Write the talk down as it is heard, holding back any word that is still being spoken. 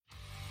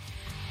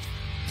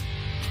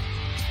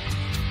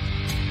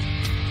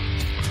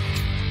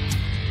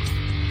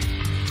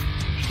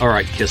All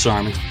right, Kiss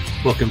Army,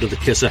 welcome to the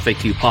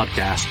KissFAQ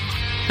podcast.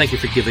 Thank you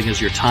for giving us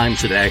your time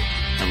today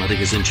and letting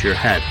us into your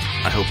head.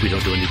 I hope we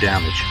don't do any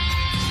damage.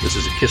 This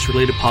is a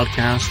Kiss-related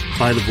podcast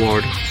by the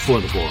board,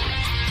 for the board.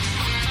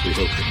 We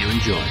hope that you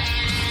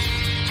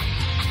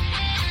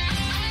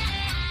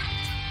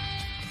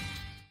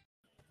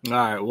enjoy.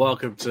 All right,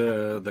 welcome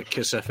to the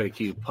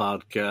KissFAQ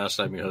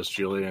podcast. I'm your host,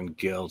 Julian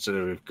Gill.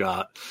 Today we've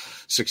got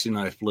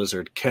 69th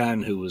Blizzard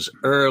Ken, who was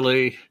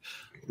early,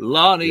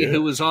 Lonnie,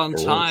 who was on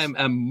time,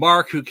 and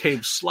Mark, who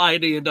came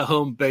sliding into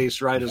home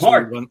base right as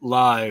we went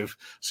live.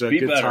 So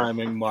good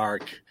timing,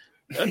 Mark.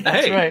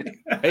 Hey, right.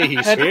 Hey,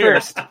 he's here.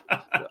 First.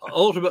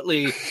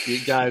 Ultimately, you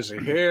guys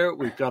are here.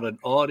 We've got an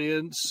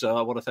audience. So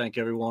I want to thank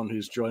everyone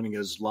who's joining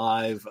us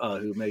live,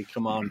 who may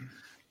come on.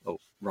 Oh,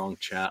 wrong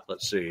chat.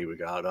 Let's see. We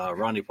got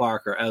Ronnie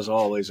Parker, as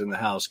always, in the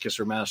house.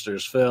 Kisser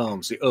Masters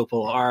Films, the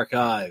Opal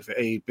Archive,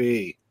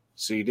 AB,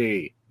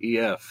 CD,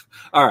 EF.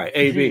 All right,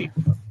 AB.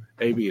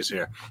 AB is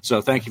here. So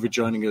thank you for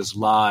joining us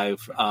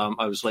live.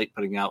 I was late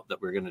putting out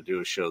that we're going to do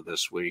a show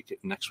this week.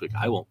 Next week,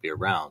 I won't be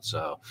around.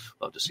 So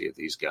love to see if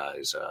these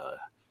guys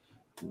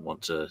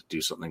want to do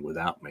something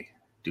without me.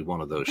 Do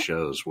one of those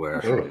shows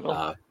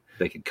where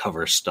they can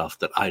cover stuff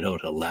that I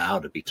don't allow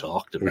to be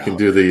talked about. We can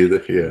do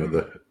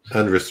the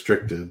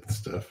unrestricted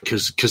stuff.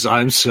 Because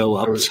I'm so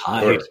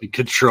uptight and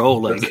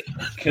controlling.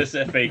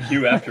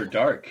 KissFAQ after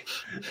dark.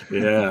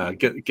 Yeah,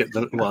 get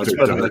the it's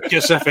better than the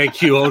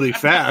KissFAQ only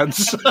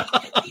fans.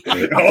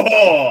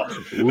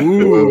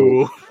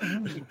 Ooh.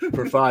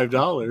 For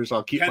 $5,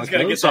 I'll keep Ken's my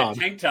gonna clothes get that on.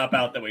 Tank top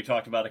out that we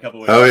talked about a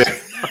couple weeks ago.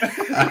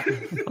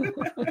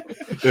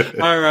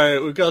 All right,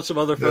 we've got some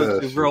other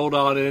folks who've rolled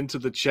on into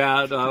the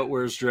chat.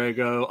 Where's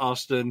Drago?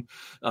 Austin,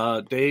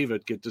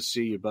 David, good to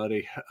see you,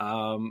 buddy.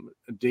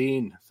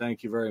 Dean,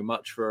 thank you very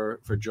much for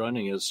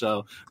joining us.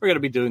 So we're going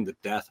to be doing the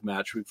death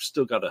match. We've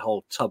still got a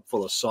whole tub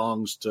full of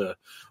songs to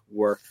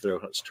work through.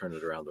 Let's turn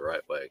it around the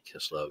right way,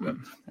 Kiss logo,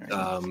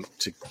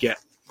 to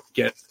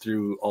get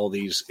through all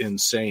these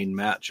insane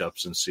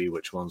matchups and see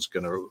which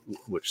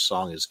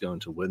song is going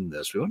to win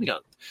this. We've only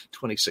got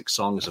 26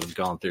 songs that have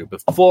gone through.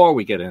 Before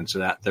we get into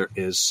that, there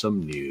is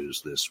some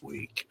news this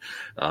week.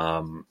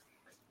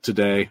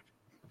 Today,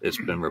 it's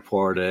been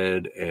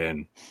reported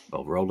in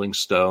Rolling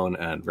Stone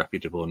and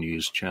reputable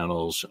news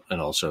channels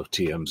and also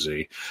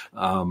TMZ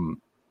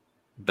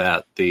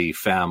that the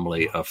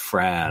family of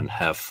Fran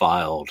have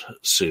filed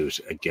suit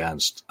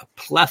against a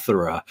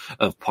plethora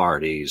of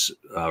parties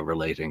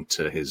relating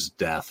to his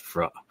death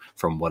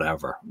from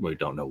whatever. We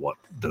don't know what.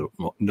 Don't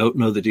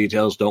know the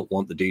details, don't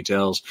want the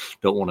details,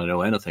 don't want to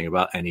know anything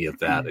about any of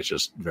that. It's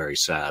just very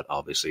sad,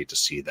 obviously, to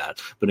see that.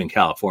 But in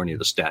California,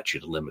 the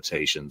statute of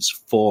limitations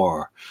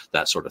for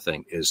that sort of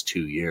thing is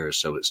 2 years.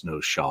 So it's no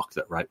shock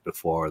that right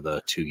before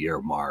the 2-year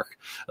mark,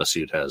 a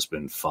suit has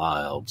been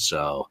filed.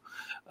 So,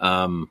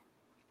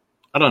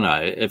 I don't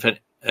know if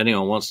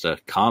anyone wants to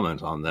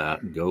comment on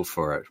that, go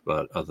for it.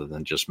 But other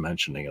than just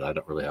mentioning it, I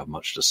don't really have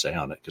much to say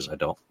on it because I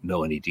don't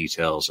know any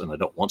details and I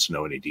don't want to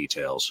know any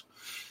details.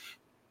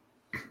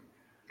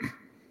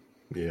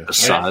 Yeah,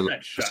 it's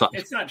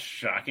not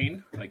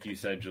shocking, like you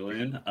said,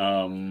 Julian.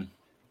 But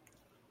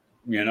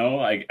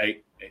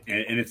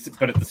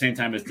at the same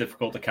time, it's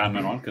difficult to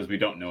comment on because we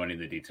don't know any of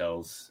the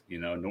details,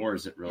 nor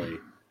is it really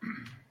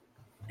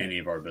any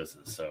of our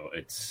business. So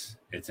it's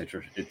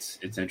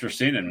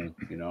interesting, and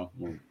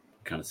we'll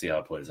kind of see how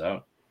it plays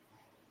out.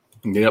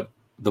 Yep,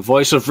 the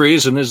voice of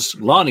reason is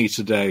Lonnie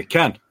today.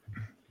 Ken.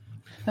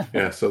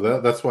 Yeah, so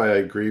that's why I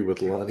agree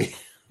with Lonnie.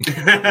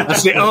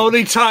 That's the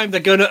only time they're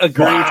going to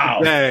agree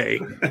today.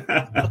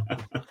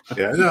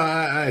 Yeah, no,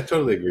 I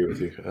totally agree with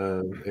you.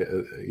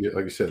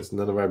 Like you said, it's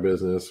none of our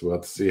business. We'll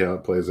have to see how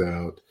it plays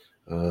out.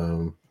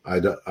 I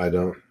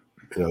don't.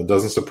 It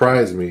doesn't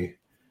surprise me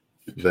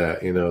that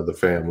the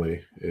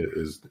family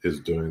is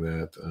doing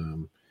that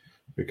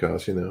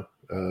because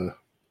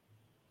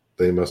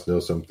they must know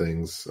some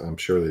things. I'm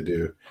sure they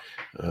do,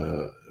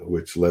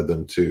 which led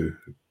them to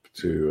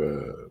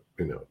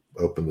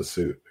open the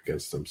suit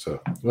against them.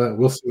 So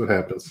we'll see what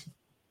happens.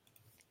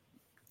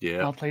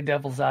 Yeah, I'll play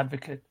devil's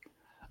advocate.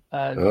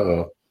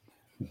 No.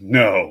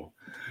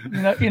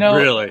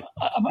 Really?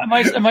 Am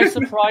I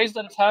surprised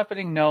that it's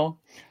happening? No.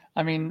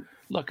 I mean,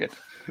 look at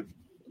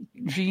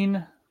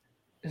Gene.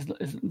 Is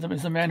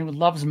a man who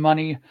loves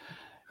money,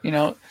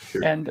 and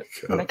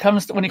when it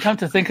comes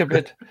to think of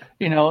it,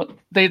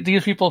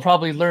 these people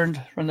probably learned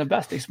from the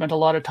best. They spent a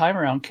lot of time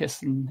around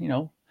Kiss, and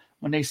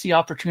when they see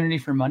opportunity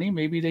for money,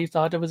 maybe they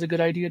thought it was a good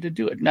idea to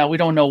do it. Now we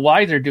don't know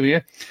why they're doing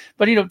it,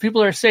 but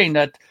people are saying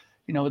that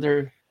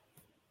their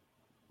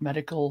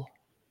medical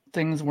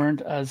things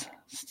weren't as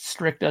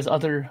strict as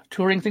other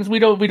touring things. We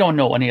don't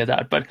know any of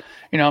that, but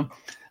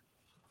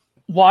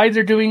why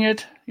they're doing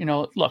it.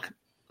 Look.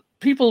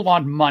 People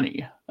want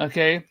money,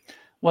 okay?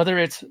 Whether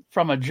it's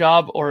from a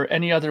job or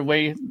any other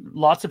way,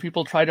 lots of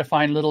people try to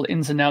find little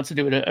ins and outs to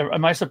do it.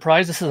 Am I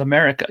surprised? This is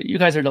America. You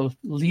guys are the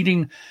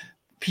leading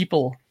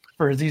people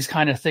for these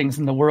kind of things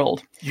in the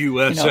world.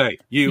 USA.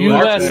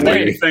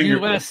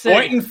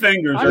 Pointing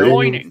fingers. I'm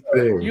pointing.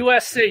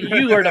 USA,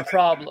 you are the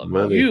problem.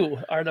 Money. You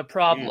are the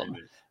problem.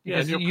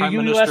 Yeah, your you prime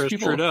US minister is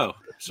people, Trudeau.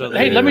 So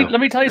hey, let me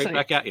tell you right something.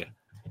 back at you.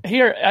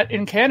 Here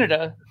in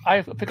Canada,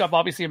 I pick up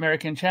obviously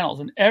American channels,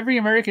 and every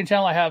American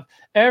channel I have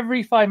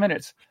every 5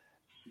 minutes.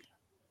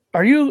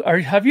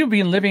 Have you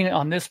been living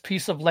on this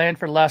piece of land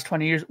for the last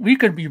 20 years? You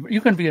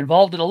can be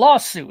involved in a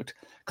lawsuit.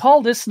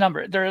 Call this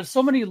number. There are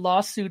so many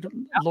lawsuit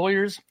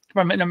lawyers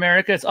from in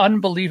America. It's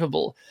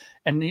unbelievable.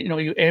 And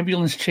you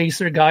ambulance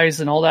chaser guys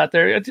and all that.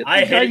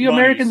 You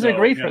Americans are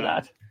great for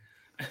that.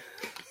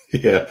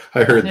 Yeah,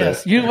 I heard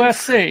that.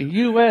 USA.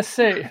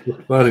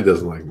 Lonnie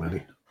doesn't like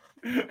money.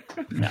 No.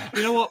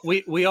 You know what?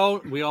 We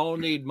all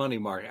need money,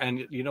 Mark.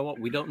 And you know what?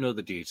 We don't know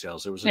the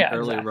details. There was an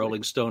early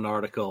Rolling Stone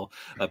article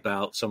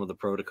about some of the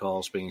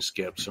protocols being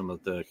skipped, some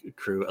of the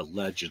crew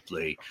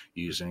allegedly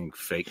using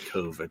fake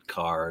COVID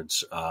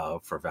cards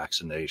for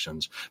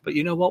vaccinations. But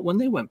you know what? When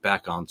they went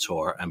back on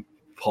tour and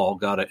Paul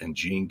got it and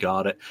Gene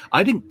got it,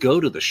 I didn't go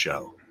to the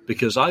show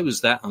because I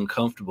was that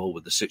uncomfortable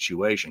with the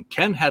situation.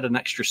 Ken had an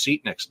extra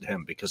seat next to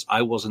him because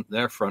I wasn't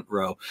there front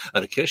row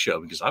at a Kiss show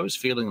because I was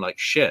feeling like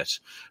shit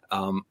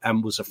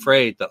and was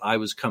afraid that I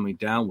was coming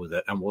down with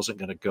it and wasn't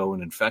going to go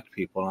and infect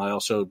people. And I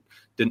also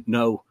didn't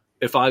know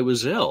if I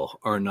was ill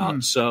or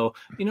not. So,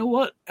 you know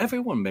what?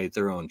 Everyone made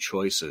their own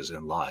choices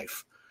in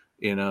life,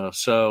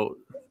 so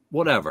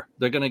whatever.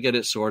 They're going to get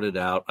it sorted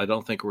out. I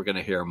don't think we're going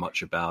to hear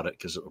much about it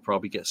because it will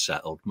probably get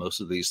settled.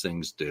 Most of these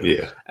things do.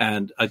 Yeah.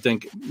 And I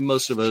think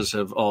most of us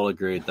have all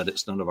agreed that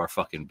it's none of our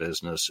fucking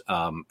business.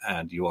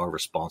 And you are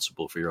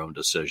responsible for your own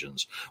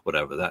decisions,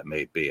 whatever that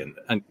may be. And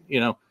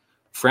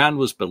Fran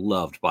was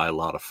beloved by a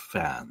lot of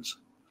fans.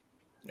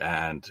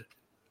 And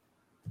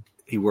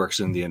he works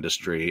in the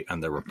industry,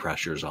 and there were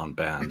pressures on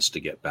bands to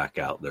get back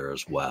out there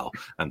as well,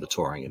 and the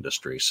touring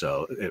industry.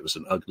 So it was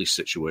an ugly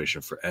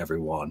situation for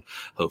everyone.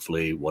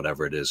 Hopefully,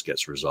 whatever it is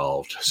gets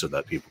resolved so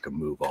that people can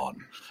move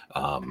on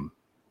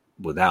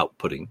without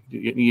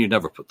you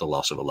never put the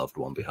loss of a loved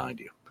one behind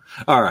you.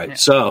 All right. Yeah.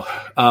 So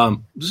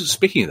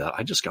speaking of that,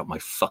 I just got my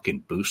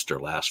fucking booster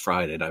last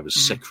Friday, and I was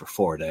sick for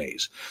 4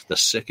 days. The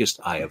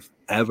sickest I have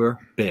ever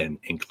been,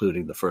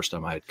 including the first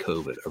time I had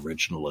COVID,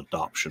 original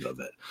adoption of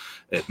it.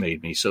 It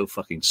made me so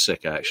fucking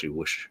sick. I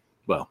actually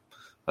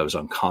I was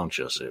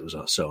unconscious. It was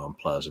so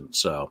unpleasant.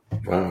 So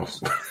wow.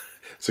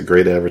 It's a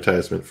great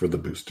advertisise for the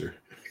booster.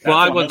 Well,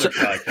 I went to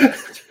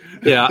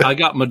I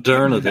got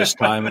Moderna this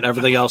time, and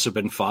everything else had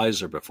been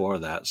Pfizer before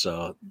that.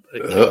 So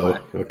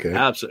it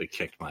absolutely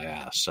kicked my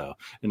ass. So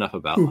enough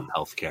about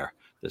healthcare.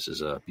 This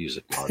is a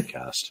music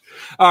podcast.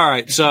 All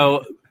right,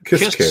 so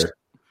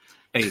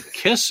a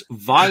Kiss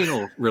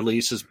vinyl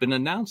release has been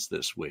announced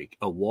this week.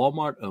 A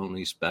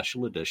Walmart-only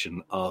special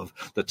edition of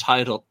the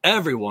title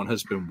everyone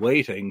has been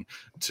waiting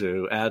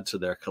to add to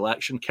their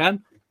collection.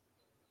 Ken?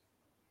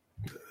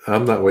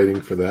 I'm not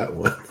waiting for that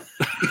one.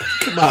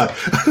 Come on.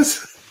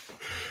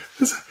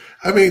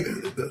 I mean,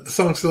 the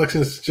song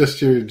selection is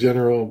just your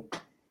general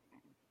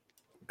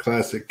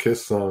classic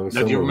Kiss songs.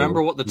 Now, do you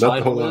remember what the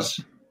title is?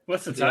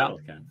 What's the title,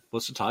 Ken?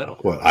 What's the title?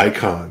 What,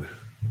 Icon?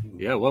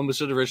 Yeah, when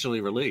was it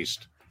originally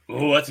released?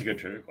 Oh, that's a good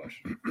trivia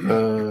question.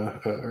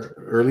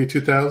 Early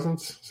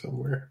 2000s,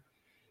 somewhere.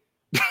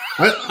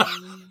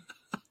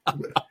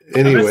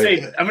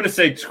 Anyway. I'm going to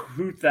say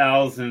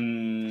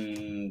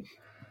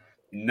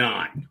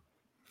 2009.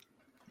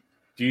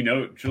 Do you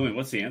know, Julian,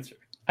 what's the answer?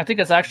 I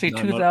think it's actually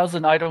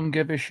 2000. I don't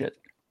give a shit.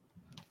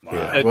 Wow.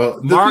 Yeah.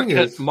 Well,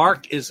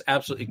 Mark is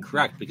absolutely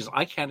correct because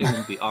I can't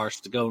even be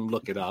arsed to go and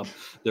look it up.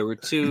 There were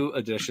 2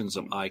 editions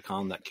of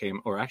Icon that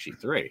came, or actually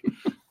 3.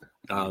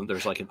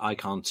 There's like an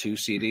Icon 2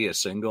 CD, a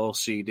single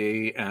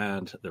CD,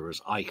 and there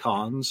was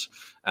Icons,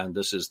 and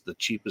this is the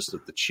cheapest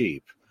of the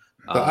cheap.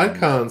 The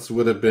Icons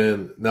would have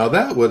been, now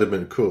that would have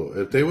been cool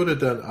if they would have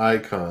done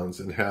Icons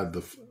and had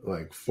the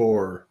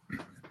 4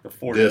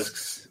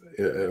 discs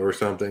or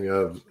something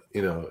of,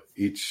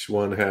 each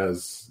one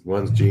has,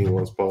 one's Gene,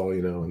 one's Paul,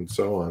 and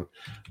so on.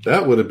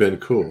 That would have been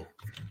cool.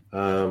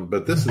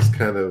 But this is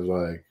kind of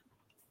like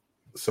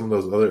some of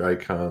those other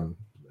Icon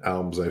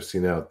albums I've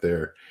seen out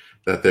there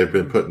that they've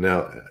been putting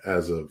out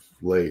as of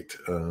late.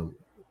 None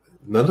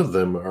of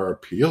them are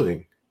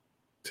appealing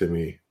to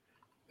me.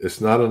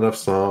 It's not enough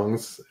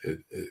songs.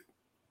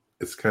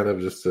 It's kind of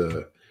just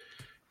a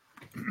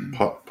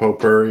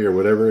potpourri or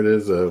whatever it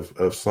is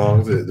of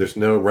songs. There's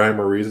no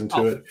rhyme or reason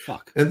to it.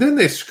 Fuck. And then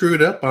they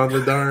screwed up on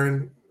the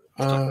darn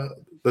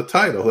the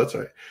title. That's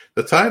right.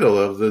 The title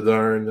of the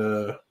darn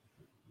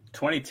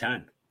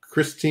 2010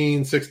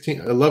 Christine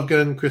 16 Love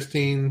Gun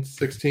Christine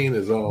 16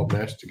 is all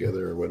mashed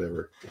together or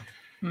whatever.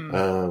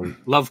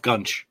 Love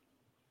Gunch.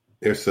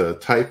 There's a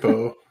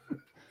typo.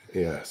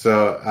 Yeah.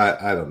 So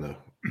I don't know.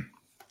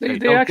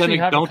 They actually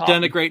don't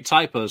denigrate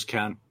typos,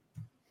 Ken.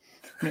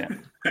 Yeah.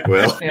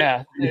 Well,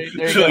 yeah.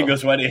 Julian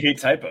goes, why do you hate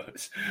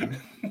typos?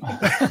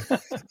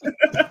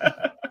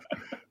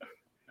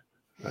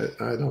 I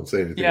don't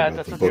say anything. Yeah, about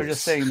that's the what books. you're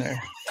just saying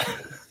there.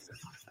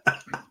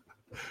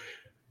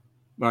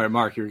 All right,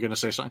 Mark, you were going to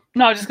say something?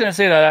 No, I was just going to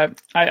say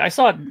that I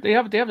saw they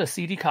have the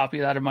CD copy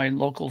of that in my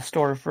local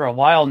store for a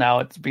while now.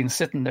 It's been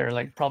sitting there,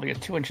 like probably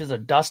 2 inches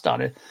of dust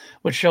on it,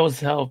 which shows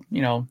how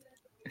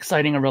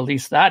exciting a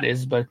release that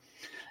is. But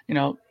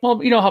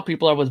how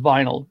people are with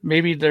vinyl.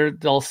 Maybe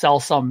they'll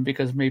sell some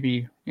because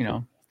maybe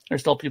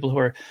there's still people who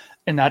are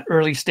in that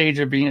early stage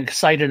of being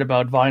excited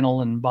about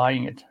vinyl and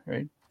buying it,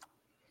 right?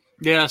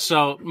 Yeah,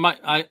 so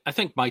I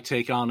think my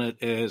take on it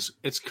is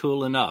it's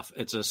cool enough.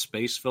 It's a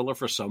space filler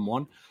for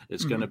someone.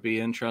 It's going to be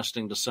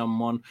interesting to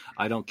someone.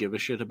 I don't give a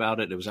shit about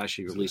it. It was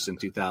actually released in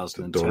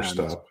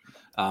 2010.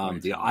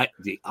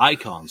 The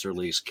Icons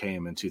release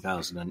came in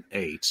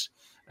 2008,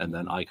 and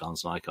then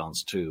Icons and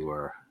Icons 2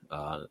 were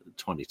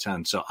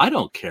 2010. So I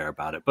don't care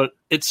about it, but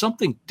it's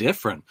something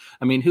different.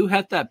 I mean, who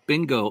had that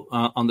bingo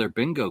on their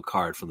bingo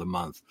card for the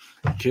month?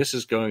 Kiss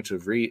is going to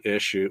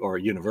reissue, or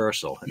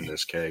Universal in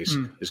this case,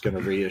 is going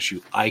to reissue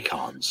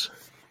Icons.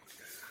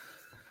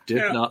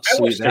 Did not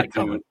see that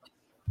coming.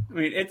 I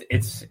mean,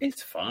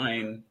 it's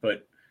fine,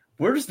 but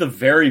where's the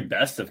very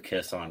best of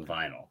Kiss on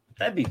vinyl?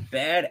 That'd be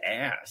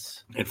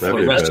badass. And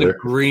fluorescent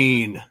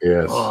green.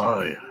 Yes.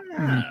 Oh,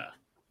 yeah.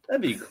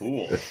 That'd be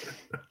cool.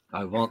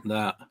 I want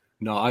that.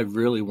 No, I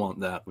really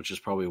want that, which is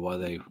probably why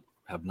they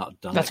have not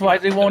done it. That's why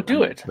they won't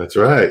do it. That's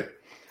right.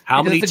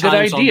 How many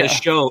times on this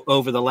show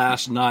over the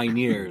last 9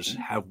 years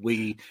have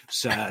we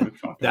said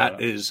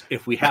that is,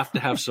 if we have to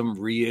have some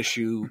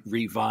reissue,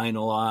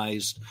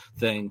 revinylized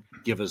thing,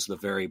 give us the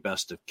very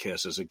best of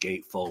Kiss as a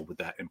gatefold with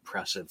that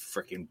impressive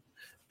freaking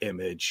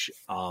image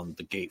on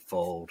the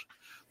gatefold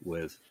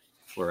with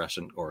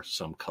fluorescent or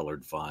some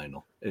colored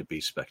vinyl. It'd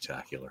be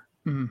spectacular.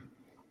 Mm-hmm.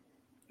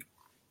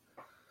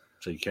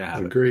 So you can't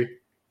have Agree. it.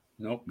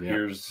 Nope. Yep.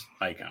 Here's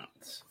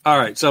Icons. All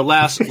right. So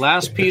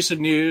last piece of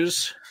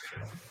news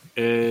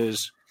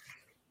is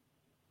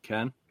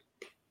Ken.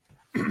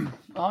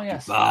 Oh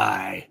yes.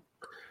 Bye.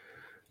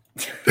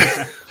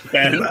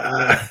 Ken.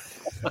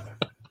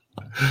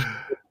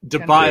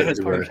 Dubai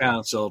has been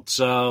canceled.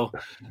 So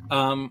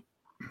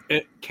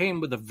it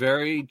came with a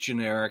very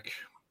generic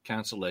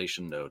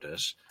cancellation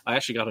notice. I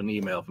actually got an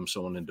email from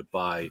someone in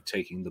Dubai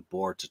taking the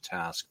board to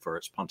task for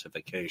its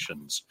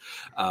pontifications.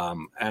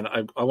 And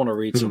I want to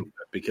read some,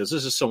 because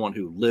this is someone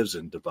who lives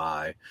in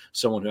Dubai,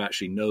 someone who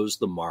actually knows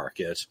the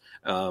market,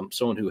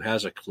 someone who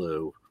has a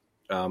clue,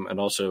 and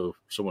also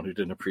someone who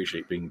didn't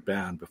appreciate being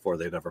banned before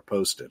they'd ever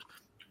posted.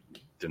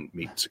 Didn't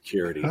meet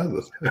security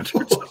standards,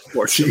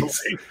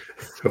 unfortunately.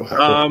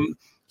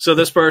 So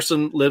this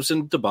person lives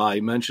in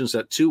Dubai, mentions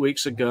that 2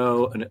 weeks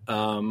ago,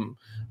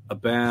 a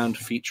band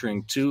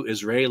featuring 2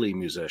 Israeli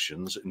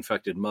musicians,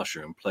 Infected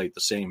Mushroom, played the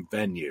same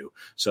venue.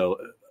 So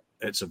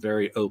it's a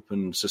very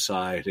open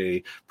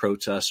society.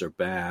 Protests are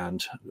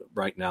banned.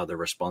 Right now, their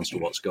response to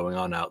what's going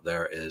on out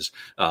there is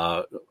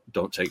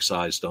don't take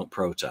sides, don't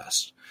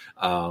protest.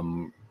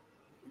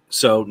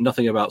 So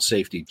nothing about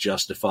safety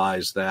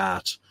justifies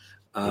that.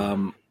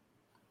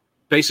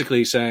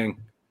 Basically saying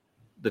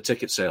the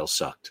ticket sales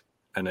sucked.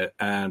 And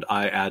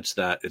I add to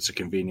that it's a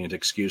convenient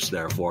excuse,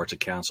 therefore, to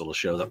cancel a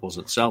show that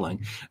wasn't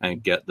selling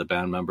and get the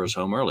band members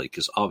home early.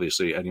 Because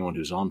obviously anyone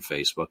who's on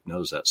Facebook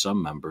knows that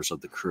some members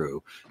of the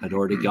crew had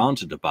already gone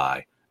to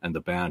Dubai and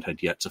the band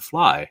had yet to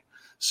fly.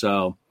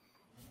 So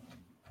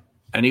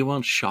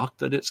anyone shocked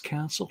that it's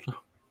canceled?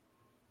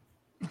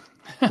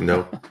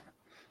 No.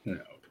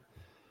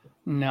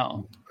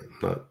 No.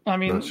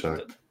 Not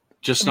shocked.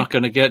 Just not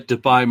going to get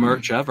Dubai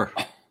merch ever.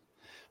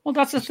 Well,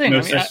 that's the thing.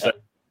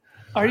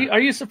 Are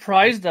you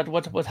surprised that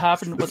what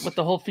happened with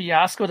the whole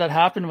fiasco that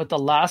happened with the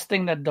last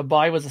thing that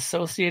Dubai was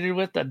associated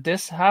with, that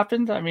this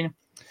happened? I mean,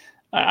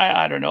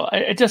 I don't know.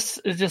 It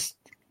just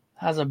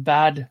has a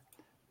bad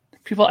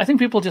people. I think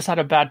people just had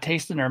a bad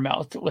taste in their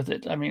mouth with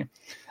it. I mean,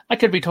 I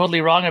could be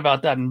totally wrong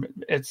about that, and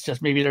it's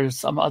just maybe there's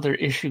some other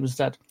issues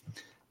that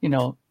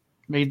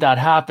made that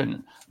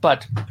happen.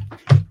 But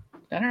I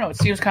don't know. It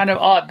seems kind of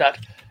odd that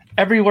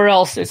everywhere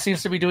else it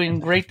seems to be doing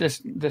great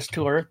this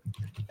tour,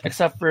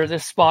 except for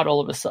this spot all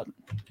of a sudden,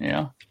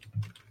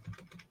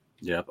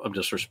 Yep, I'm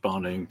just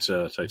responding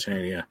to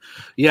Titania.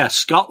 Yeah,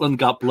 Scotland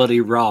got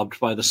bloody robbed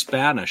by the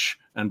Spanish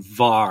and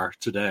VAR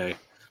today.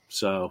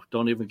 So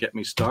don't even get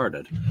me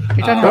started. Are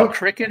you talking about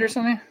cricket or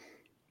something?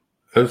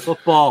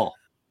 Football.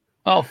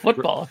 Oh,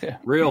 football. Okay.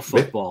 Real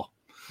football.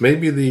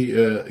 Maybe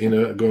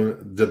the going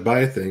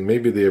Dubai thing.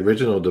 Maybe the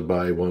original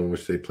Dubai one,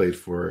 which they played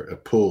for a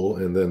pool,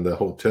 and then the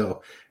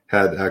hotel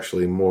had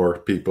actually more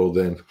people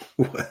than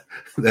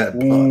that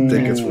bought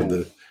tickets for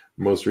the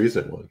most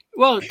recent one.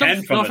 Well,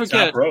 don't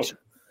forget,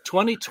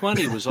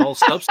 2020 was all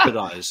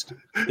subsidized.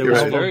 There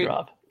was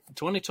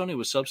 2020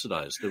 was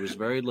subsidized. There was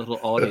very little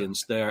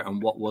audience there,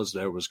 and what was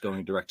there was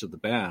going direct to the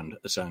band,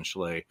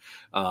 essentially,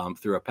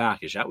 through a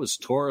package. That was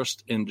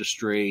tourist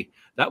industry.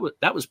 That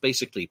was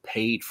basically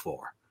paid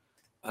for.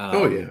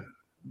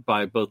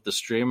 By both the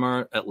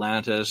streamer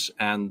Atlantis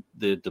and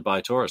the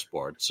Dubai Tourist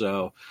Board.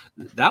 So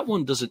that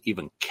one doesn't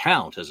even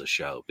count as a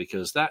show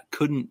because that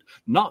couldn't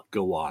not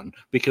go on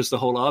because the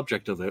whole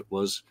object of it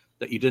was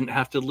that you didn't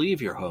have to leave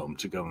your home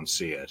to go and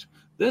see it.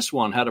 This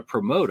one had a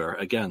promoter.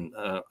 Again,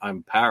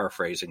 I'm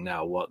paraphrasing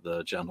now what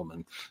the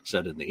gentleman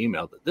said in the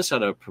email, that this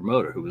had a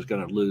promoter who was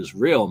going to lose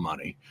real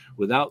money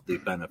without the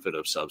benefit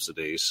of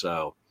subsidies.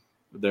 So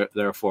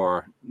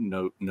therefore,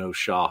 no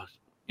shot,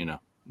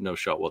 no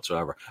shot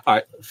whatsoever. All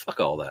right, fuck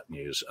all that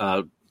news.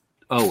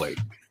 Wait,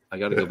 I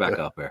got to go back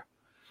up here.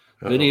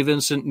 Vinny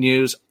Vincent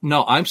news.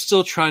 No, I'm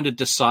still trying to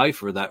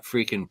decipher that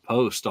freaking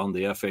post on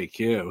the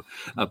FAQ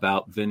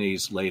about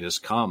Vinny's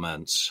latest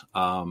comments,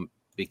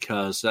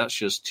 because that's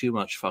just too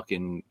much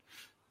fucking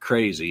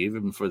crazy,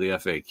 even for the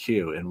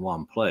FAQ in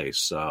one place.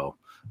 So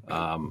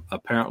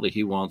apparently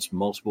he wants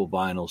multiple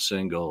vinyl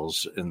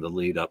singles in the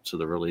lead up to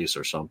the release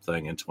or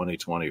something in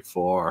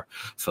 2024.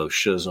 Faux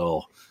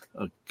shizzle.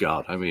 Oh,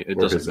 God, I mean, it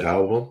doesn't. His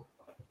album?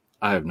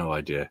 I have no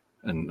idea.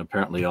 And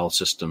apparently all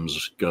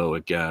systems go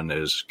again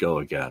is go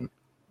again.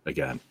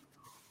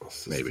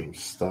 Maybe.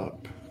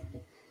 Stop.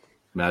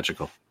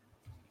 Magical.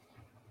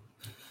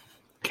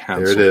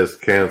 Canceled. There it is.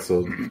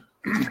 Canceled.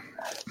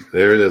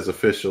 There it is.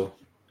 Official.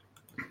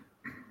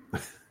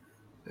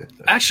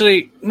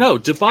 Actually, no.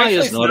 Dubai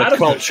is not a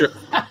culture.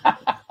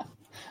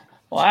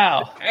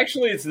 Wow.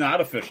 Actually, it's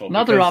not official.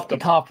 Another off the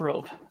top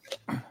rope.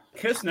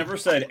 Kiss never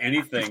said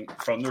anything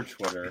from their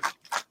Twitter.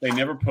 They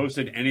never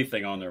posted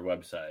anything on their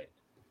website.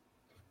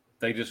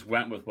 They just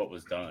went with what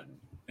was done.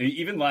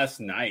 Even last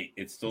night,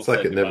 it's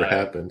like it never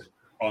happened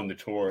on the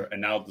tour,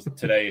 and now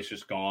today it's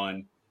just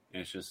gone,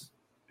 and it's just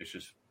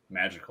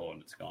magical,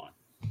 and it's gone.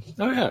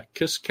 Oh yeah,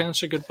 Kiss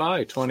Cancer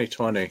Goodbye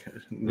 2020.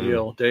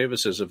 Neil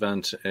Davis's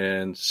event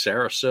in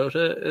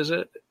Sarasota, is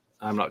it?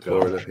 I'm not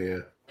going.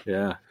 Florida,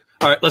 yeah.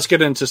 All right, let's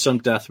get into some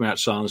deathmatch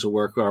songs. We'll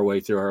work our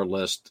way through our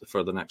list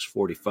for the next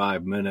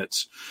 45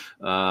 minutes.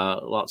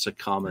 Lots of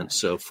comments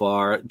so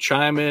far.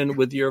 Chime in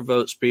with your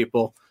votes,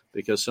 people,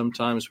 because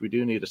sometimes we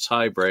do need a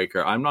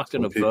tiebreaker. I'm not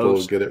going to vote.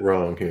 People get it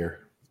wrong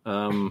here.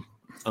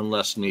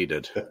 Unless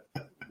needed,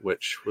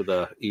 which with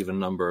an even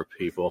number of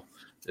people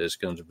is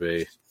going to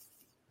be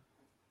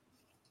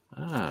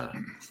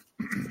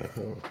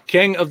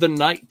King of the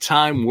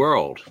Nighttime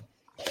World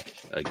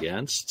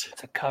against.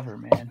 It's a cover,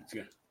 man.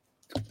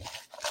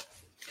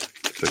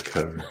 It's a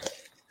cover.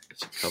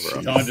 It's a cover.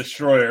 It's on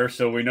Destroyer,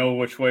 so we know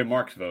which way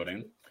Mark's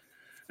voting.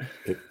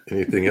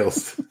 Anything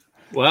else?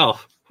 Well,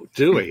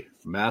 do we?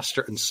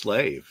 Master and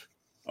Slave.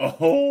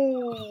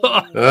 Oh.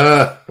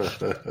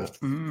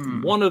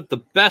 One of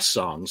the best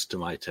songs to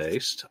my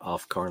taste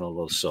off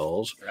Carnival of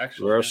Souls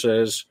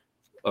versus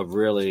a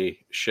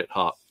really shit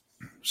hot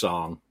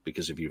song,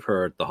 because if you've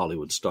heard the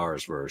Hollywood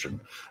Stars version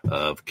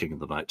of King of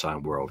the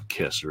Nighttime World,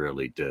 Kiss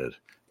really did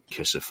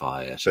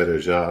kissify it. Better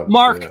job.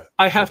 Mark, yeah,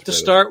 I have to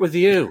start with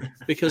you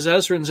because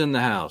Ezrin's in the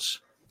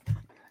house.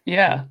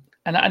 Yeah.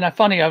 And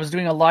funny, I was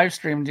doing a live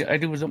stream. I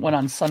do one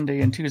on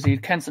Sunday and Tuesday.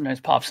 Ken sometimes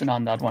pops in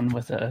on that one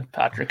with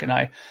Patrick and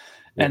I.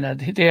 And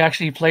they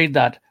actually played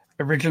the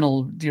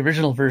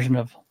original version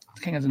of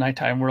King of the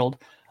Nighttime World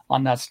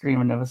on that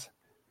stream. And it was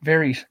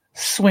very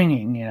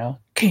swinging,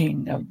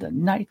 King of the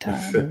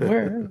Nighttime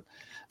World.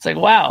 It's like,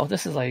 wow,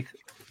 this is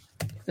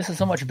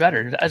so much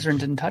better. Ezrin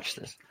didn't touch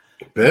this.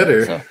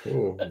 Better.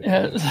 So,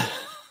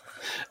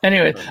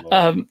 anyway,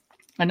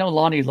 I know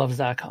Lonnie loves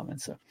that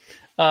comment. So,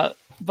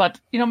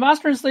 but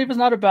Master and Slave is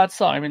not a bad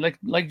song. I mean,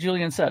 like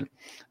Julian said,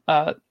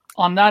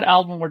 on that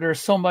album where there's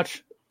so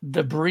much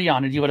debris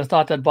on it, you would have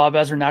thought that Bob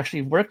Ezrin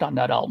actually worked on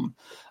that album.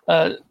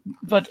 But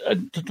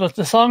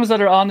the songs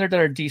that are on there that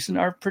are decent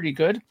are pretty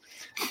good.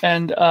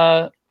 And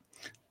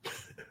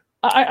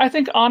I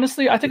think,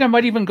 honestly, I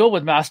might even go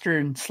with Master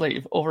and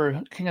Slave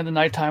over King of the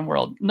Nighttime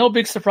World. No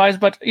big surprise,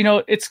 but,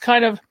 it's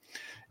kind of,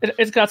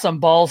 it's got some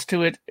balls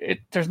to it.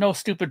 There's no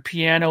stupid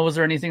pianos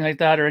or anything like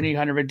that or any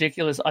kind of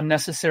ridiculous,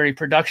 unnecessary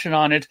production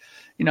on it.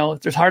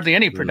 There's hardly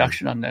any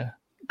production on the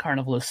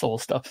Carnival of Soul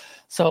stuff.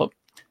 So,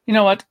 you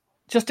know what?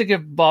 Just to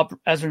give Bob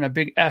Ezrin a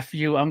big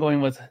FU, I'm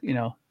going with,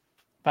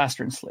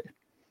 Master and Slave.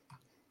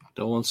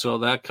 No one saw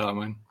that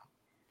coming.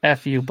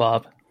 FU,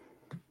 Bob.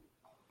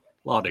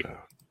 Lottie.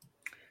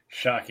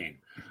 Shocking.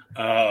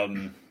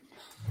 No,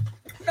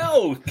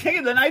 King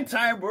of the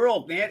Nighttime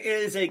World, man. It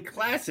is a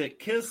classic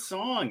Kiss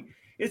song.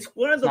 It's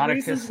one of the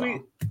reasons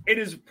it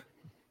is.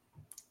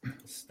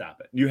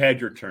 Stop it. You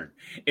had your turn.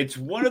 It's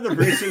one of the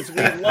reasons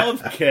we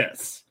love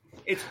Kiss.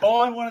 It's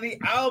on one of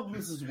the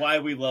albums is why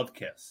we love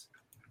Kiss.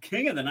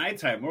 King of the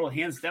Nighttime World,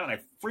 hands down. I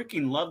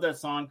freaking love that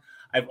song.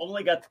 I've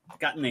only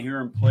gotten to hear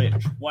him play it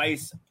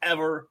twice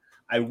ever.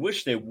 I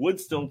wish they would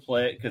still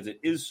play it because it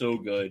is so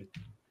good.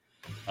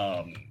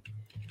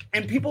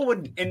 And people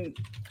would, and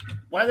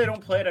why they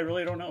don't play it, I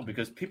really don't know,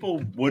 because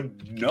people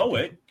would know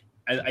it.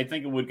 I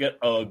think it would get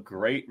a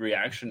great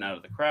reaction out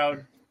of the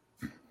crowd.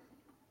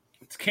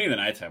 It's King of the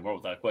Nighttime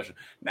World without question.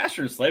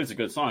 Master and Slave is a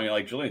good song.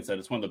 Like Julian said,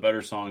 it's one of the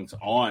better songs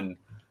on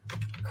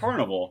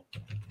Carnival,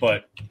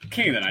 but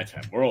King of the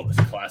Nighttime World is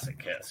classic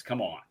Kiss.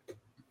 Come on.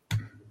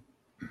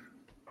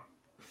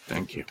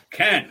 Thank you.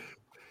 Ken.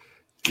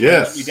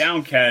 Yes. Let me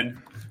down,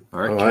 Ken. All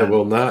right, Ken. I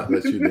will not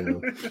let you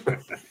down.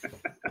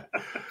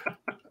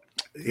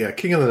 Yeah,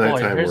 King of the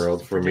Nighttime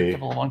World for me.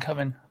 One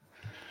coming.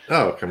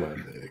 Oh, come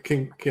on.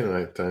 King of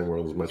Nighttime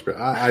World is much better.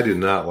 I do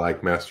not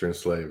like Master and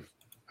Slave.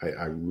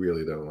 I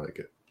really don't like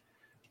it.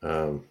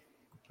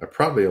 I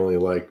probably only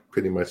like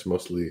pretty much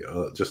mostly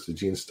just the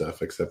Gene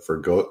stuff, except for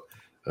Goat,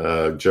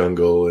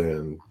 Jungle,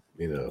 and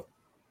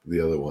the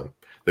other one,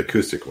 the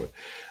acoustic one.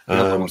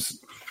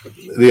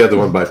 The other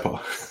one by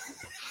Paul.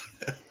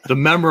 The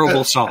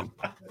memorable song.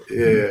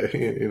 Yeah,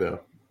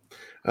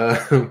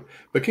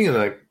 but King of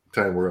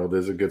Nighttime World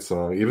is a good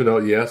song, even though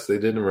yes, they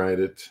didn't write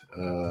it.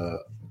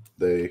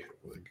 They,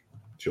 like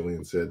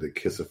Julian said, they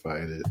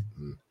KissFAQ'd it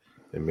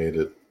and made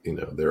it,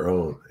 their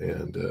own,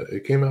 and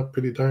it came out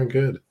pretty darn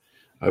good.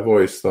 I've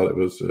always thought it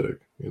was a,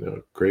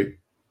 great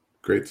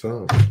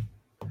song.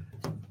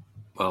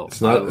 Well,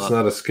 it's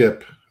not a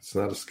skip. It's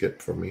not a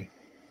skip for me.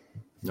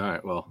 All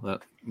right. Well,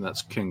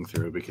 that's King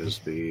through because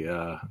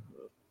the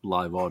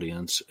live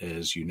audience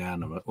is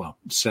unanimous. Well,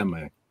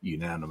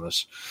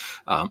 semi-unanimous.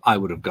 I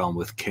would have gone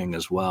with King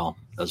as well.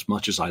 As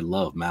much as I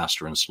love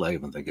Master and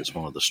Slave and think it's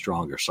one of the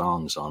stronger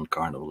songs on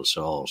Carnival of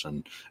Souls,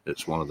 and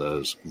it's one of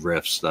those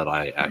riffs that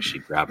I actually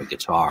grab a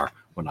guitar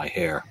when I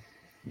hear,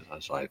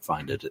 because I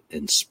find it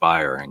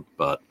inspiring.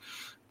 But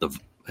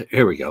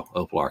here we go,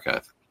 Opal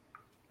Archive.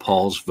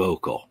 Paul's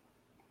vocal,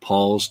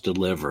 Paul's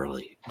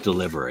delivery.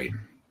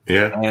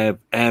 Yeah,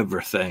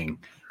 everything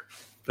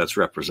that's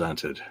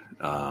represented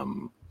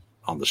on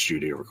the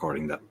studio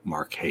recording that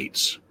Mark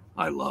hates,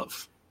 I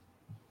love.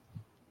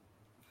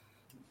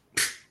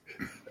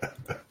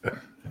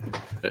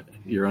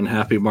 You're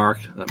unhappy, Mark?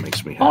 That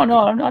makes me happy. Oh, no,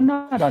 I'm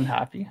not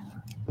unhappy.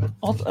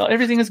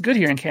 Everything is good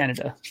here in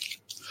Canada.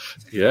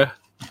 Yeah.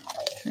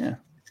 Yeah.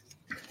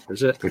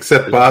 Is it?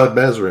 Except Bob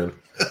Bezrin.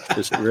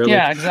 Is it really?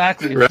 Yeah,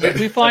 exactly. Right? If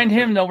we find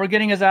him, though, we're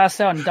getting his ass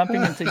out and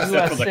dumping him to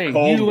USA.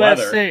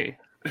 USA.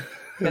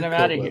 Get him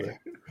out of here.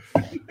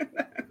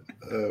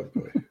 Oh,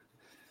 boy.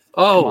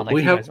 Oh,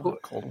 we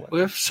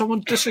have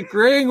someone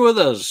disagreeing with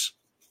us.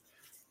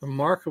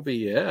 Mark will be,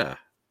 yeah.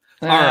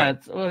 All right.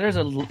 Well,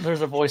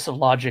 there's a voice of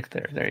logic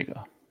there. There you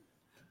go.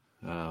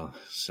 Oh,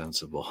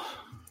 sensible.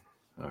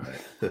 All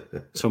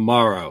right.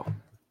 Tomorrow.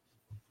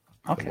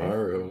 Okay.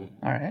 Tomorrow.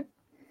 All right.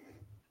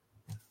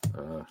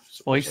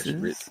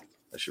 Voices.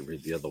 I should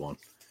read the other one.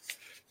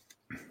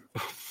 Oh,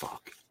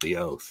 fuck. The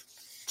Oath.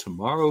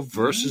 Tomorrow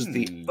versus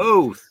The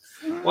Oath.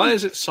 Why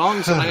is it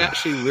songs that I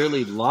actually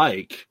really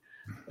like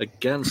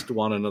against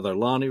one another?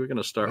 Lonnie, we're going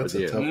to start with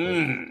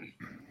you.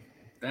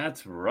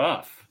 That's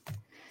rough.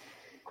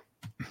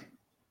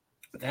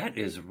 That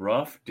is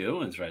rough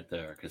doings right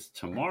there. Because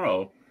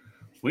Tomorrow,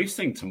 we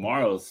sing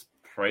Tomorrow's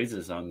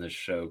praises on this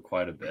show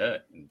quite a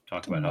bit and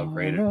talk about how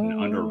great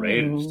and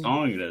underrated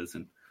song it is.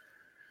 And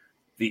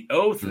The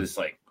Oath is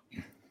like,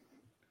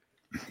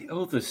 The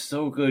Oath is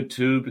so good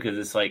too, because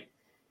it's like,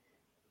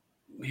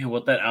 man,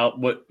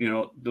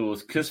 there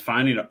was Kiss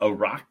finding a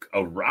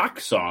rock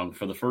song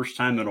for the first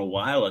time in a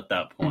while at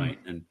that point,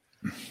 and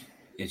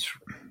it's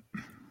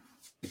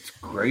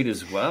great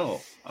as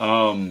well.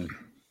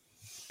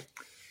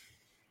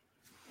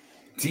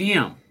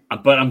 Damn,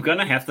 but I'm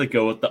gonna have to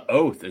go with The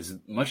Oath. As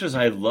much as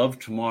I love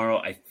Tomorrow,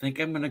 I think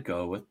I'm gonna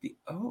go with The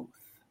Oath,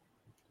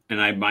 and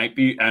I might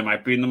be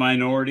in the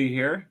minority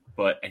here,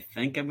 but I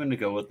think I'm gonna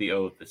go with The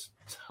Oath. As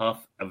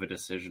tough of a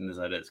decision as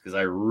that is, because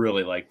I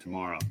really like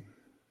Tomorrow.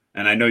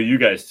 And I know you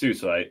guys too,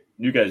 so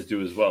you guys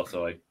do as well.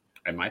 So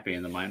I might be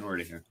in the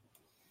minority here.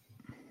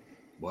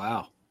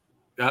 Wow.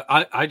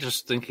 I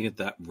just thinking of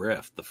that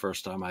riff, the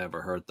first time I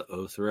ever heard the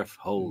Oath riff,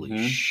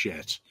 holy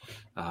shit.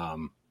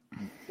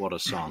 What a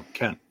song.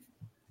 Ken.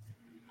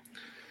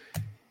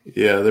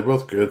 Yeah, they're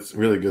both good,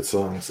 really good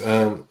songs.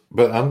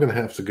 But I'm going to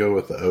have to go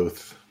with The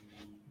Oath.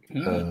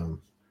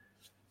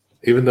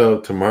 Even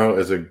though Tomorrow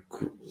is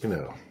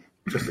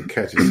just a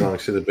catchy song,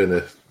 should have been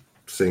a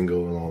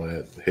single and all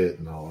that, hit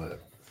and all that.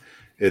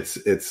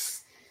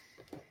 It's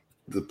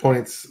the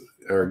points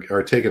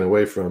are taken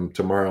away from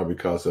Tomorrow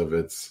because of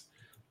its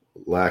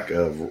lack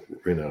of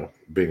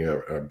being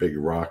a big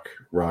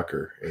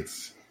rocker.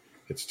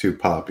 It's too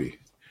poppy,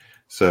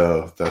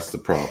 so that's the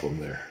problem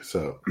there.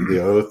 So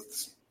The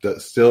Oath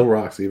still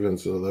rocks, even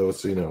though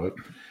it's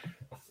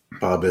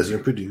Bob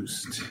Ezrin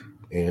produced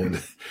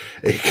and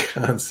a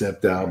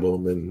concept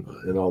album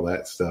and all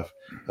that stuff.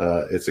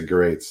 It's a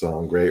great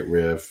song, great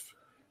riff,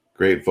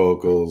 great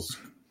vocals.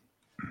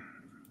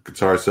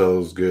 Guitar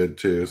solo is good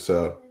too,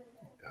 so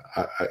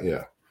I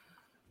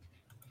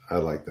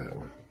like that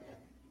one.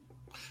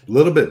 A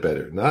little bit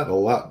better, not a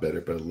lot better,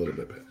 but a little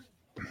bit better.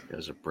 You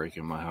guys are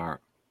breaking my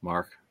heart,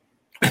 Mark.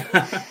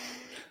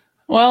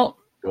 Well,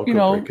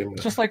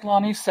 just like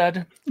Lonnie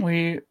said,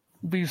 we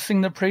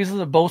sing the praises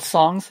of both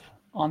songs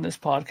on this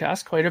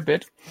podcast quite a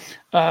bit.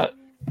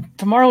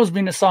 Tomorrow has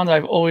been a song that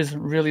I've always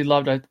really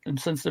loved, and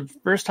since the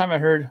first time I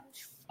heard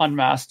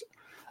Unmasked,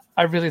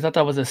 I really thought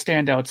that was a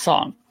standout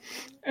song.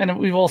 And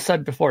we've all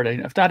said before that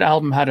if that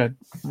album had a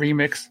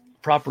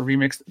proper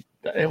remix,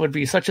 it would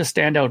be such a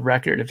standout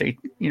record if they,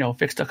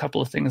 fixed a couple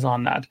of things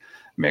on that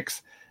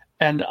mix.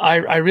 And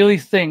I really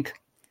think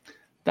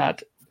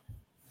that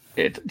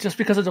it, just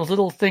because of those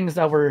little things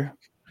that were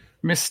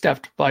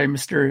misstepped by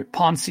Mr.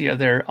 Poncia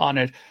there on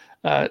it,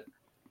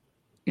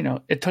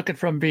 it took it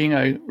from being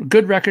a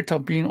good record to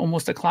being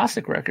almost a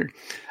classic record.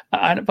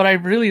 But I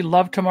really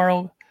love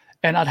Tomorrow,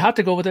 and I'd have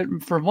to go with it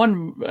for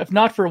one, if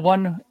not for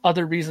one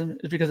other reason,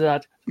 is because of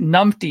that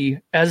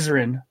numpty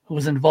Ezrin who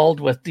was involved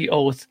with The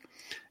Oath.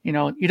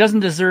 He doesn't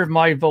deserve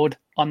my vote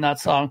on that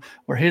song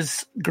where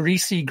his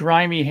greasy,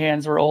 grimy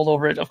hands were all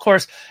over it. Of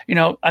course,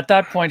 at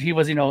that point he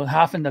was,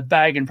 half in the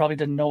bag and probably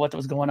didn't know what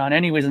was going on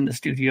anyways in the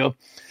studio.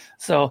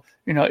 So,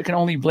 it can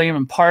only blame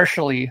him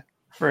partially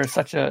for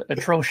such a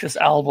atrocious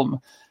album.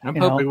 I'm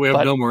hoping we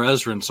have no more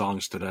Ezrin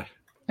songs today.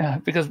 Yeah,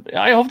 because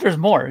I hope there's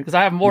more, because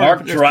I have more.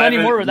 Mark there's plenty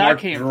more where Mark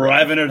that came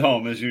driving from. it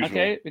home as usual.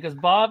 Okay, because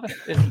Bob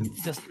is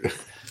just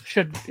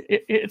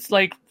it's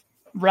like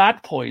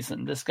rat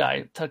poison, this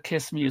guy, to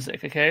Kiss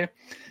music, okay?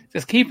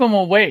 Just keep him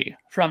away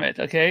from it,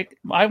 okay?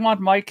 I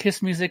want my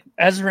Kiss music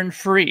Ezrin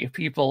free,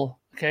 people,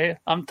 okay?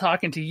 I'm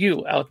talking to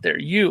you out there,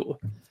 you,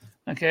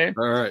 okay?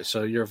 All right,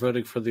 so you're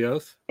voting for The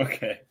Oath?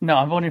 Okay. No,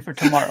 I'm voting for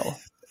Tomorrow.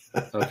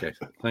 Okay,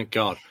 thank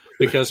God.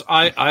 Because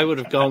I would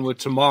have gone with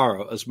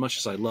Tomorrow as much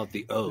as I love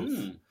The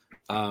Oath,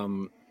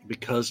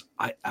 because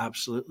I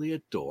absolutely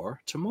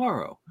adore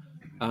Tomorrow.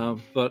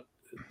 But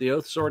The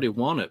Oath's already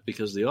won it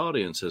because the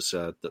audience has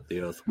said that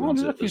The Oath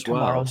wins it as well.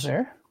 Tomorrows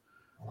there.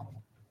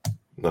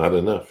 Not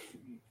enough.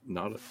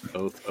 Not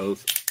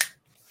Oath.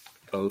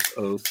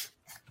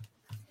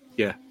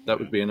 Yeah, that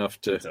would be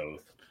enough to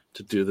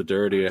do the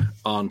dirty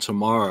on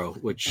Tomorrow,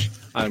 which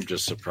I'm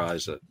just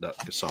surprised that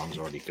the song's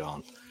already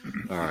gone.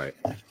 All right.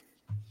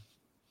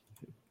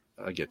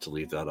 I get to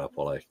leave that up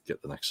while I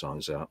get the next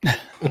songs out.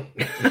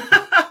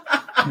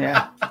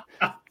 Yeah.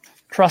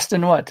 Trust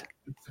in what?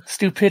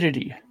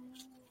 Stupidity.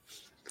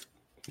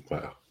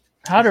 Wow.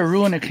 How to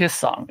ruin a Kiss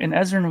song. In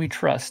Ezrin we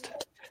trust.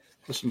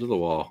 Listen to The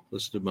Wall.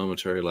 Listen to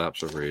Momentary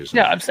Lapse of Reason.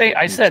 Yeah,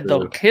 I said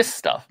the Kiss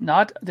stuff,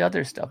 not the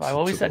other stuff. I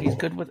always said he's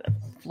good with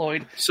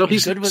Floyd. So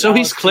he's good with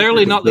he's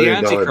clearly not the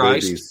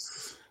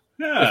Antichrist.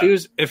 Yeah.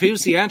 If he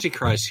was the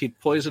Antichrist, he'd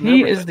poison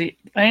He everything. is the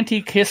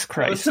anti-Kiss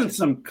Christ. Listen to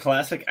some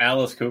classic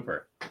Alice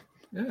Cooper.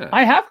 Yeah.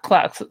 I have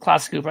classic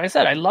Cooper. I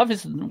said I love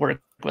his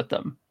work with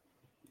them.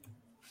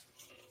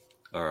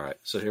 All right,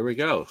 so here we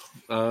go.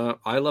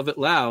 I Love It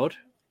Loud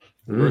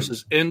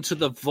versus Into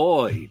the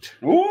Void.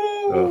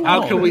 Ooh.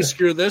 How can we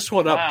screw this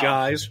one up,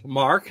 guys?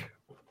 Mark?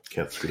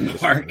 Can't screw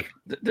this Mark.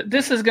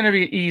 This is going to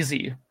be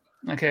easy.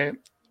 Okay.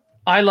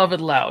 I Love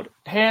It Loud.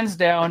 Hands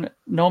down,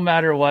 no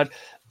matter what.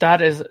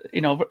 That is,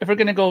 if we're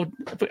going to go,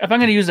 if I'm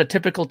going to use the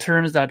typical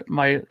terms that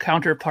my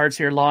counterparts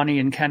here, Lonnie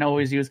and Ken,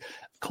 always use,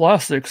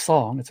 classic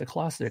song. It's a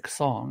classic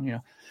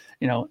song.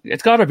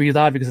 It's got to be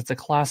that because it's a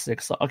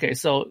classic song. Okay,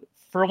 so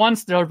for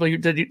once,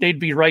 they'd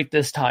be right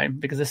this time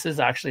because this is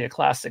actually a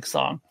classic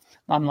song,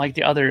 unlike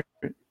the other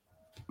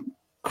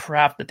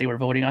crap that they were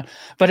voting on.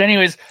 But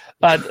anyways,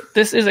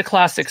 this is a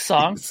classic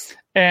song,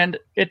 and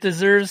it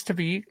deserves to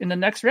be in the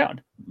next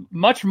round,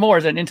 much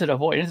more than Into the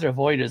Void. Into the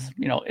Void is,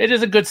 it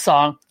is a good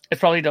song. It's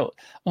probably the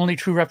only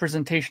true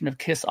representation of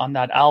Kiss on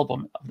that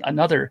album.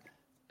 Another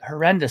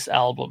horrendous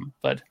album,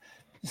 but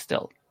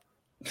still,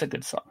 it's a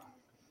good song.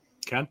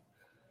 Ken?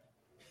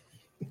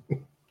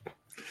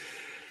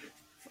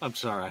 I'm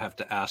sorry, I have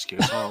to ask you.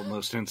 It's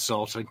almost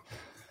insulting.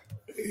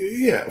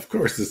 Yeah, of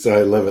course, it's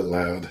I Love It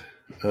Loud.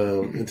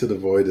 Into the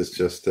Void is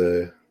just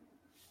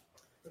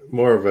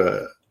more of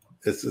a.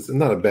 It's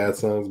not a bad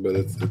song, but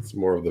it's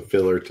more of the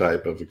filler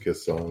type of a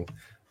Kiss song.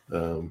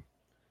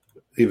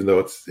 Even though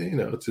it's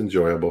it's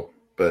enjoyable,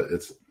 but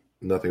it's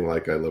nothing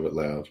like I Love It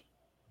Loud.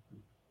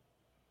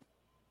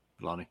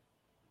 Lonnie?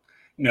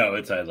 No,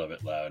 it's I Love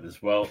It Loud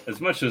as well. As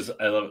much as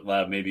I Love It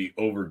Loud may be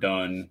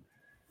overdone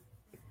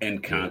in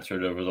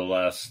concert over the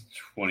last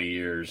 20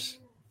 years,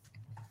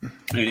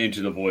 and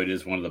Into the Void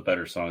is one of the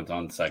better songs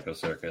on Psycho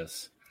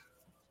Circus.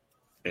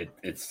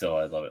 It's still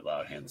I Love It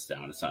Loud, hands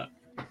down. It's not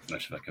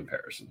much of a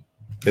comparison.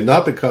 And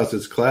not because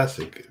it's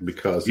classic,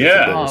 because it's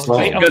a better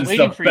song. It's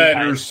the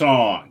better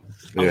song.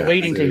 I'm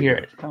waiting to hear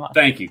it. Come on.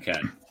 Thank you,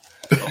 Ken.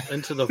 Well,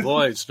 Into the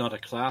Void's not a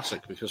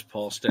classic because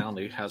Paul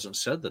Stanley hasn't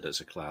said that it's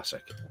a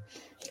classic.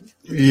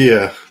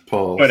 Yeah,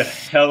 Paul. But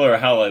Hell or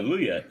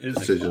Hallelujah is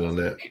decision on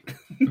that.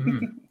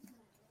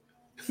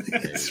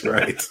 That's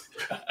right.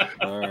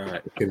 All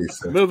right.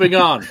 Moving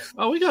on.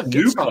 Oh, we got good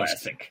new songs.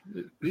 classic.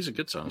 These are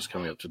good songs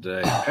coming up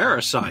today.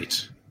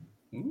 Parasite.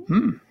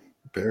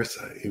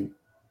 Parasite.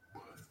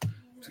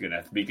 It's going to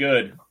have to be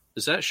good.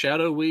 Is that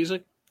Shadow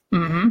Weezer?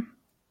 Mm-hmm.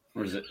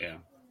 Or is it? Yeah.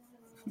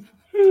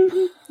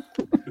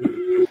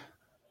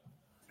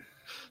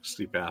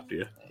 Sleep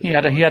apnea. He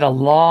had a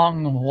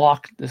long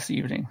walk this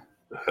evening.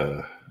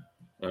 All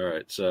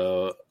right,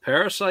 so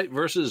Parasite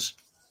versus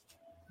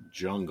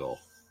Jungle.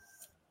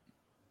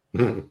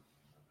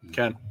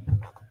 Ken?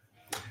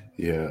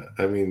 Yeah,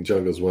 I mean,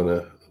 Jungle's one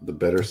of the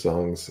better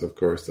songs. Of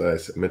course, I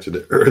mentioned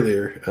it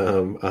earlier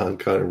on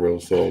Conning Roll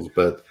Souls,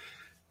 but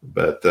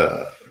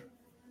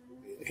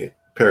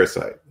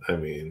Parasite. I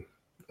mean,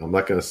 I'm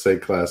not going to say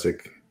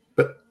classic,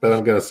 but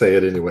I'm going to say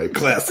it anyway.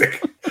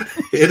 Classic.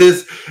 It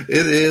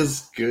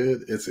is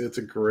good. It's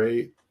a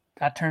great.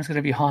 That turn's going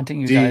to be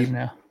haunting you guys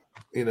now.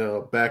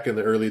 back in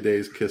the early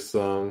days, Kiss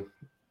song,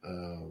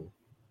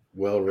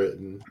 well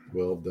written,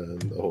 well done,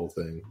 the whole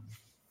thing.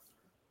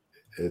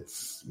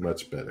 It's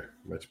much better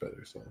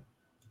song.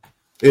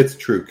 It's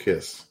true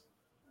Kiss.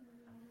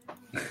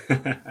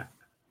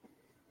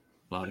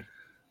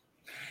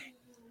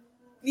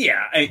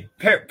 Yeah,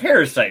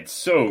 Parasite's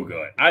so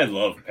good. I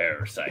love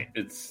Parasite.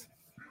 It's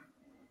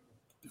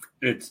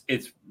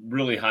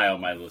really high on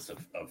my list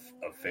of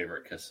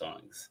favorite Kiss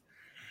songs.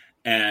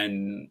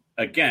 And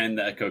again,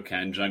 the Echo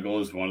Ken Jungle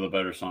is one of the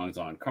better songs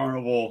on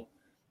Carnival,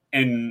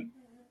 and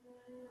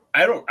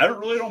I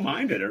really don't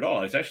mind it at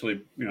all. It's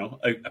actually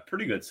a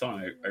pretty good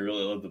song. I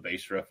really love the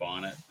bass riff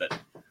on it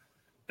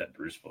that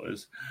Bruce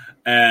plays,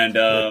 and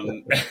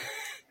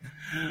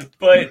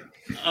but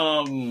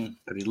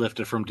Did he lift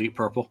it from Deep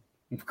Purple?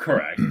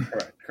 Correct.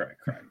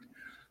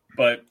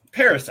 But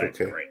Parasite's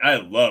great. I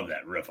love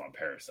that riff on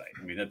Parasite.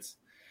 I mean, it's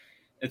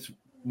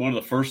one of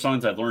the first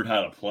songs I learned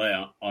how to play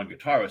on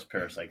guitar was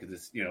Parasite,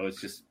 because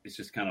it's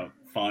just kind of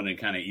fun and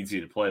kind of easy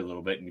to play a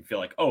little bit, and you feel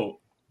like,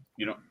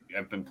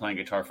 I've been playing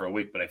guitar for a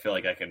week, but I feel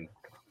like I can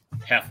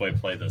halfway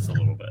play this a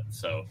little bit.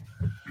 So,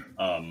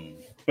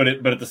 but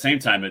at the same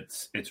time,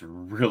 it's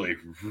really,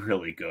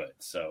 really good.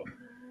 So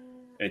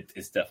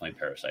it's definitely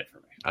Parasite for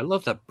me. I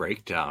love that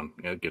breakdown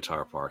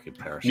guitar part in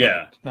Parasite.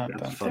 Yeah,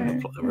 it's fun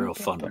to play, real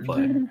fun to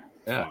play.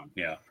 Yeah, fun,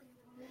 yeah.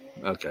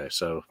 Okay,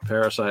 so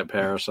Parasite.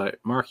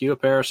 Mark, you a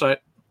Parasite?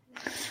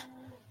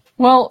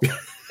 Well,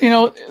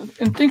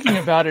 in thinking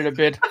about it a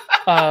bit,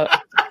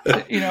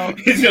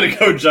 he's gonna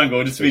go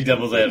Jungle just to be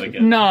devil's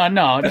advocate. No.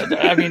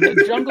 I mean,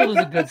 Jungle is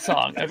a good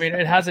song. I mean,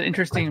 it has an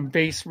interesting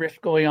bass riff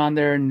going on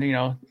there, and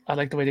I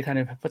like the way they kind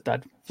of put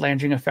that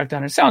flanging effect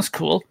on it. It sounds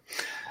cool.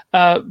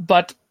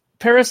 But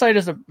Parasite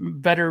is a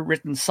better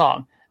written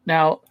song.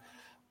 Now,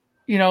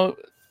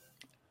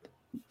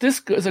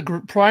 this is a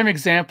prime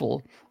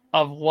example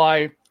of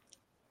why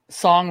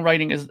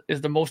songwriting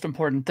is the most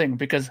important thing,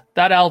 because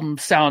that album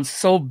sounds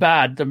so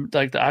bad,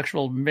 the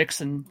actual mix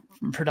and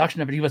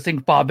production of it, you would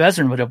think Bob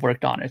Ezrin would have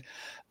worked on it.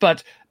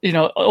 But,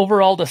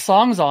 overall the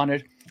songs on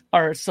it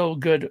are so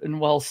good and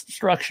well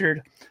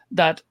structured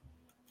that,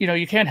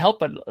 you can't help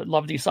but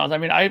love these songs. I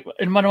mean,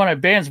 in one of my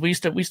bands, we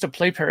used to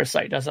play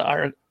Parasite as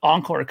our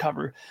encore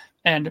cover,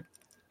 and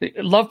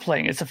love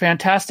playing. It's a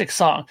fantastic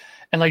song.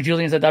 And like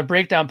Julian said, that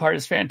breakdown part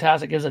is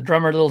fantastic. It gives a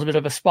drummer a little bit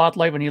of a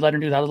spotlight when you let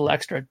him do that little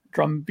extra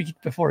drum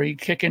beat before you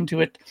kick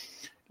into it,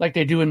 like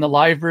they do in the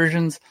live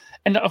versions.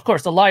 And of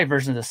course, the live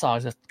version of the song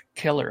is just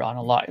killer on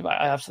a live.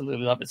 I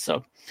absolutely love it.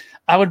 So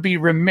I would be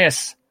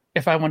remiss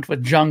if I went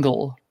with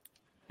Jungle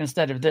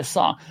instead of this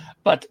song.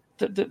 But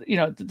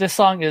this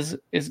song is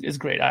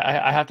great.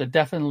 I have to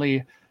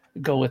definitely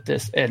go with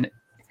this, and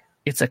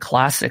it's a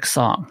classic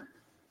song.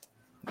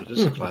 It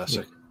is a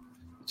classic.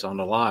 It's on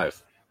the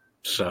live.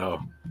 So,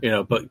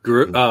 but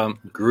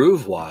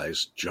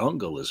groove-wise,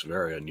 Jungle is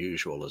very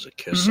unusual as a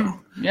Kiss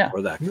song. Yeah.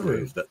 Or that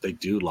groove that they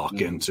do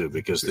lock into,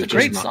 because they're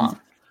just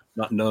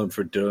not known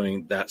for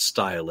doing that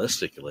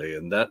stylistically.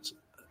 And that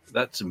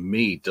to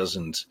me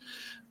doesn't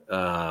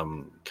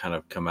kind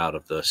of come out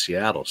of the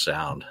Seattle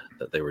sound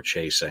that they were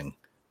chasing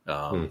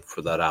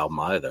for that album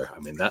either. I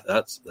mean,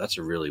 that's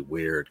a really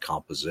weird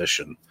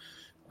composition,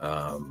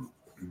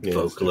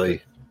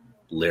 vocally,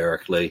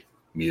 lyrically,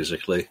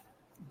 musically.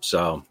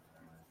 So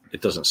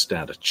it doesn't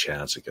stand a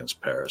chance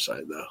against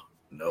Parasite, though.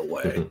 No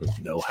way,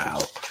 no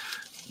how.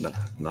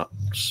 Not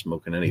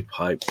smoking any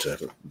pipe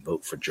to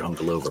vote for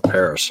Jungle over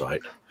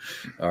Parasite.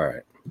 All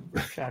right.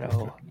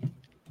 Shadow.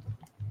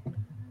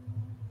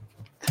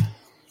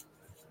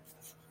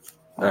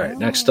 All right,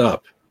 next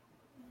up.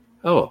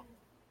 Oh,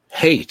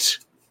 Hate.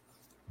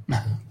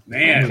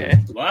 Man,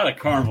 a lot of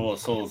Carnival of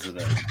Souls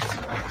today.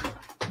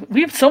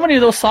 We have so many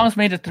of those songs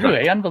made it through,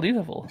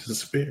 Unbelievable. It's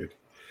disappeared.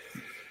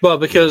 Well,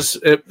 because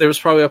it was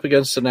probably up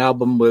against an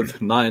album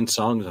with 9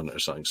 songs on there,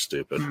 something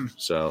stupid.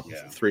 So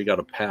 3 got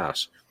a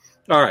pass.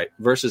 All right,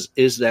 versus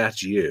Is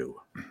That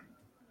You?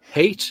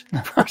 Hate.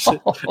 Versus,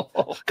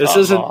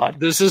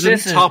 this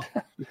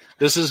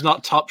is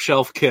not Top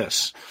Shelf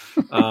Kiss.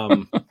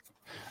 But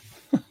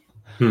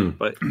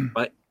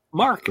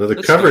Mark,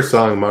 another cover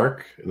song,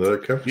 Mark. Another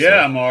cover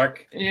song.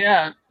 Mark.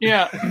 Yeah.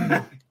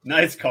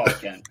 Nice call,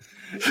 Ken.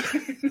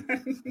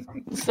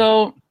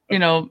 So,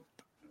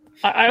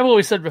 I've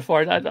always said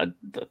before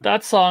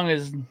that song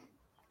is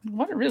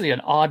not really an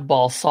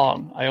oddball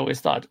song. I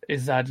always thought,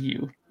 Is That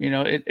You?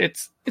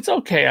 It's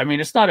okay. I mean,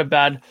 it's not a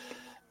bad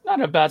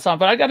song,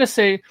 but I got to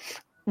say,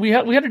 we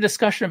had a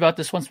discussion about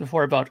this once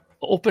before about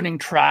opening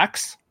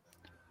tracks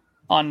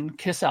on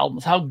Kiss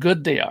albums, how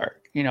good they are.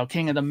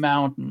 King of the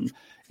Mountain,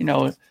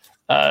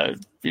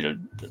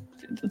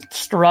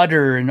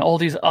 Strutter, and all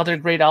these other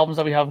great albums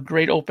that we have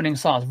great opening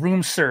songs,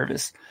 Room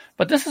Service.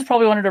 But this is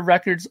probably one of the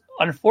records,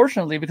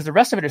 unfortunately, because the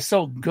rest of it is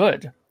so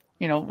good,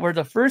 where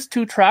the first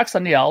 2 tracks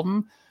on the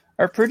album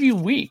are pretty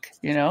weak,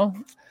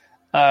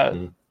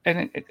 and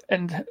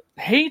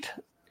Hate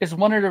is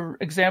one of the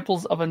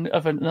examples of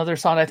another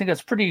song. I think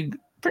that's pretty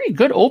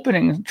good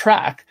opening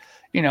track.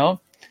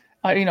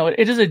 It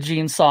is a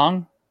Gene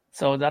song.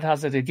 So that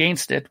has it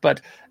against it.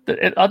 But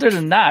other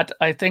than that,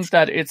 I think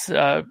that it's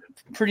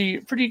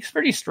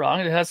pretty strong.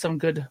 It has some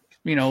good,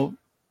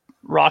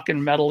 rock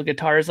and metal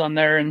guitars on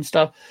there and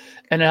stuff.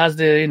 And it has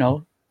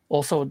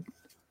also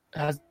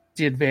has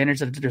the advantage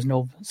that there's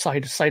no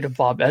sight of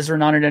Bob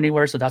Ezrin on it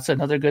anywhere. So that's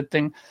another good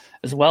thing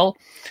as well.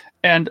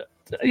 And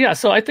yeah,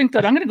 so I think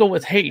that I'm going to go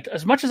with Hate.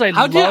 As much as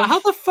how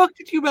the fuck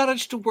did you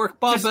manage to work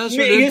Bob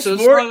Ezrin into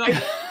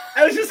this?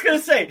 I was just going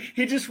to say,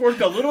 he just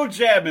worked a little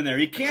jab in there.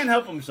 He can't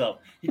help himself.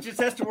 He just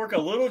has to work a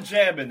little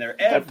jab in there.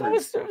 We're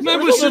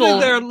sitting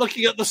there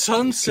looking at the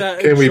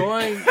sunset,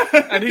 enjoying.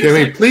 Can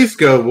we please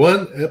go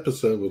one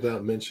episode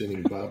without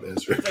mentioning Bob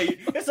Ezrin?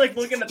 It's like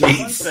looking at the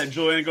sunset,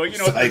 Julian, and going,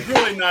 there's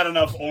really not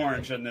enough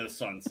orange in this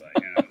sunset.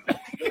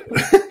 You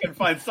can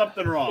find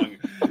something wrong.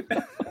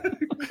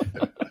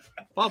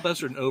 Bob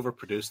Ezrin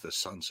overproduced this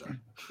sunset.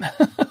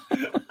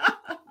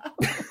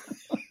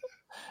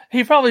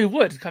 He probably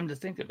would, come to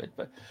think of it.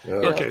 But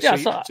okay,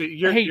 so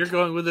you're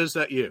going with Is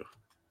That You?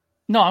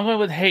 No, I'm going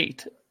with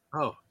Hate.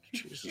 Oh,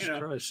 Jesus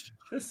Christ.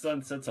 This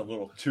sunset's a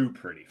little too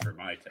pretty for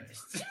my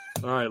taste.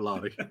 All right,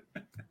 Lottie.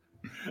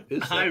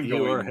 Is That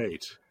You or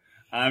Hate?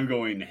 I'm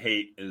going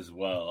Hate as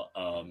well.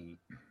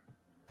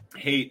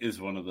 Hate is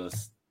one of the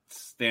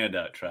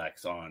standout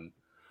tracks on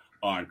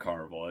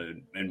Carnival.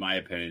 In my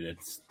opinion,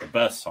 it's the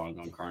best song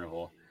on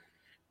Carnival.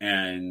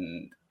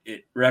 And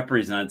it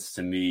represents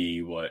to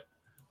me what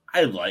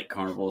I like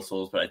Carnival of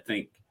Souls, but I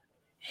think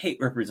Hate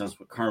represents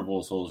what Carnival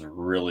of Souls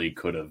really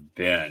could have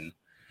been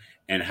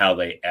and how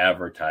they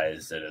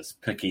advertised it as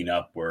picking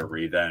up where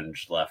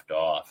Revenge left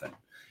off. And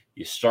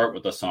you start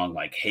with a song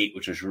like Hate,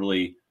 which is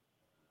really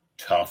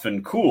tough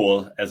and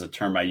cool, as a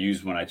term I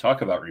use when I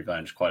talk about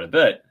Revenge quite a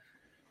bit.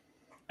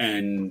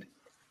 And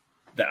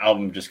the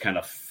album just kind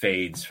of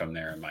fades from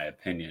there, in my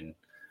opinion,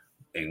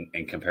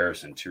 in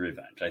comparison to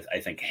Revenge. I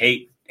think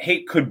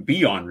Hate could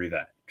be on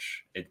Revenge.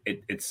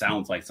 It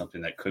sounds like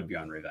something that could be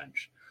on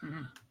Revenge.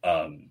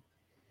 Mm-hmm.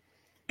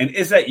 And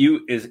Is That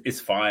You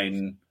is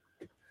fine,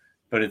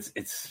 but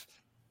it's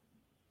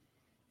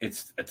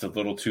a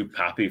little too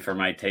poppy for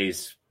my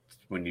taste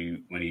when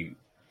you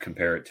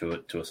compare it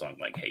to a song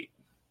like Hate.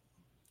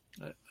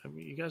 I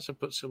mean, you guys have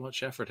put so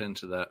much effort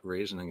into that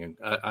reasoning, and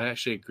I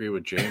actually agree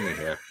with Jamie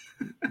here.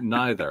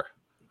 Neither.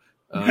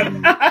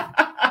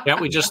 Can't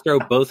we just throw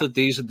both of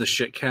these in the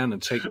shit can and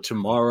take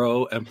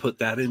tomorrow and put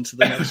that into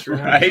the next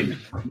round? Right?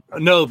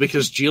 No,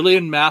 because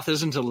Julian math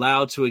isn't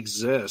allowed to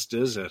exist,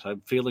 is it?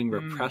 I'm feeling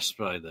repressed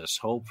by this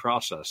whole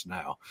process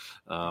now.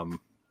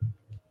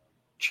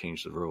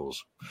 Change the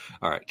rules.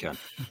 All right, Ken.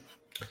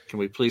 Can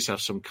we please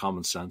have some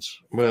common sense?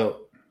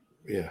 Well,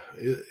 yeah.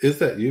 Is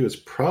That You is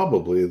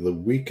probably the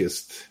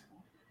weakest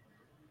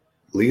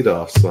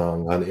lead-off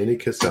song on any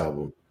Kiss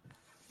album.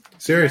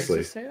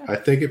 Seriously, I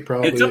think it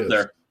probably it's up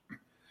there.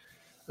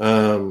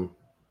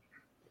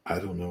 I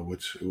don't know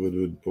which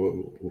would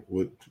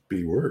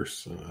be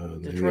worse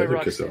than any other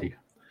Kiss album.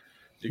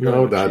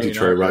 No, not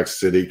Detroit Rock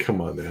City.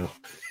 Come on now.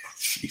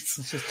 Jeez.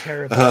 It's just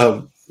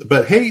terrible.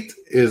 But Hate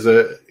is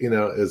a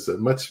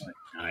much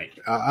I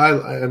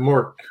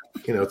more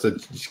it's a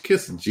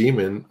Kiss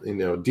demon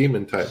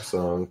demon type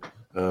song.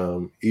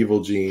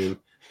 Evil Gene.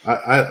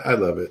 I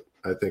love it.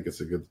 I think it's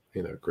a good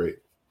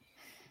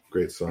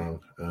great song.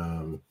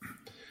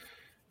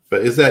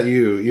 But Is That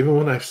You? Even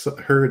when I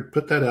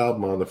put that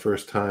album on the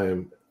first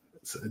time,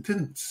 it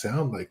didn't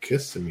sound like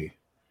Kiss to me,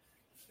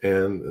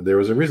 and there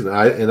was a reason.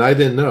 I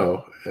didn't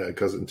know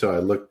because until I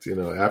looked,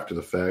 after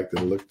the fact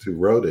and looked who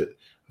wrote it. I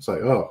was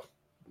like, oh,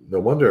 no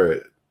wonder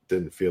it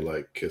didn't feel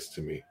like Kiss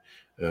to me.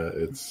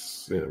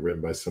 It's written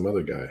by some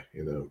other guy,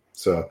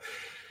 So,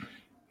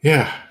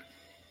 yeah,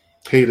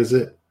 Hate is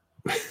it.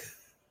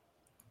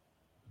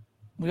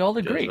 We all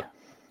agree.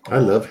 I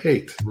love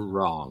Hate.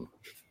 Wrong.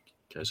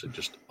 You guys are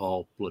just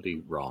all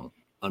bloody wrong.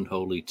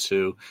 Unholy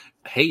too.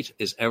 Hate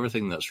is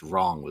everything that's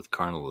wrong with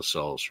Carnival of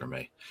Souls for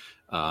me.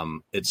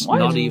 It's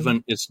not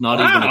even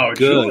good.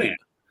 Julian.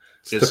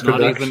 It's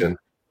not even.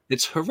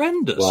 It's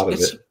horrendous.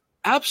 It's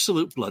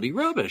absolute bloody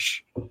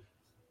rubbish.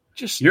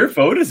 Just your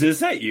vote is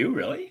That You,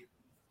 really?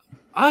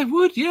 I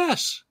would,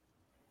 yes.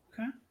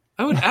 Okay.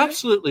 I would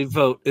absolutely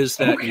vote Is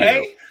That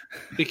You,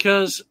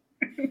 because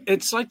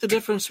it's like the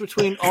difference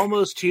between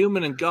Almost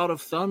Human and God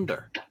of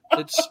Thunder.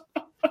 It's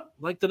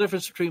like the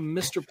difference between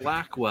Mr.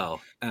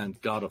 Blackwell and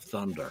God of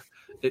Thunder.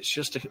 It's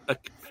just a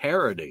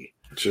parody.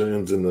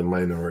 Julian's in the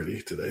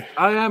minority today.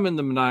 I am in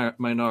the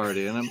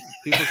minority, and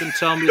people can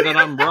tell me that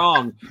I'm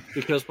wrong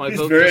because my vote.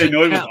 He's very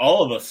annoyed with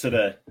all of us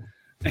today.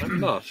 I'm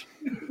not.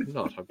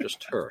 I'm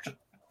just hurt.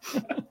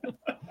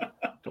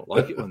 Don't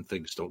like it when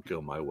things don't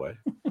go my way.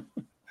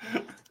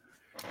 All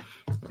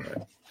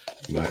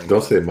right.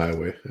 Don't say My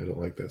Way. I don't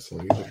like that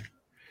song either.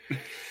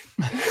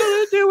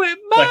 Gonna do it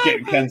my way.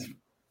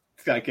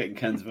 It's not getting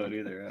Ken's vote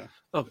either. Yeah.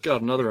 Oh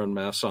God, another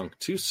unmasked song.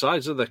 Two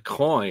Sides of the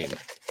Coin.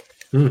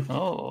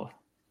 Oh.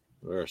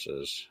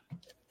 Versus.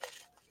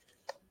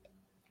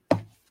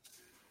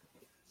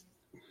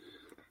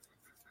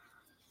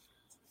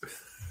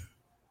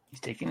 He's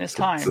taking his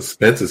time.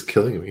 Suspense is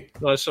killing me.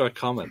 Oh, I saw a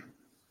comment.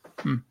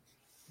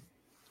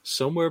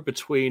 somewhere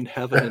between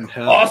heaven and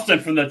hell. Austin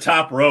from the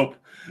top rope.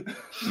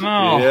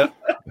 No. Yeah.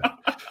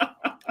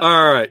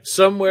 All right,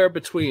 somewhere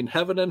between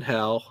heaven and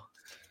hell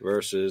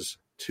versus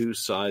Two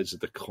Sides of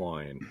the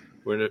Coin.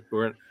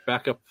 We're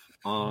back up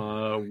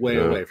way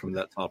away from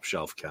that top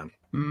shelf, Ken.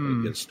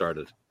 Get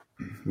started.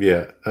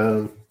 Yeah.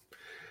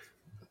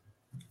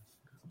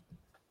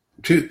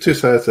 Two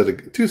sides of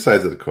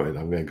the coin.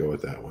 I'm going to go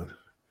with that one.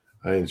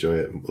 I enjoy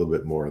it a little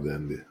bit more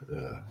than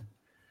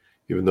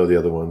even though the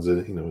other one's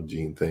a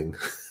Gene thing.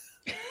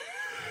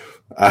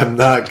 I'm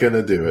not going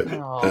to do it.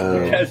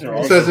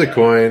 Two Sides of the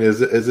Coin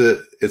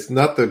it's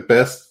not the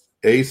best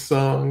Ace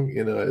song,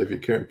 if you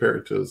compare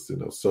it to his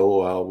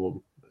solo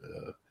album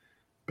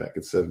back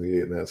in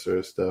 '78 and that sort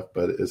of stuff,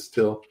 but it's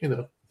still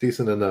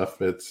decent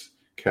enough. It's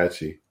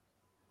catchy.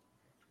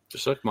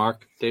 Just like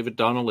Mark, David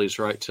Donnelly's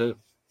right too.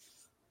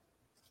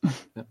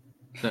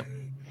 Yeah.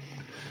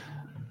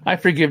 I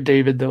forgive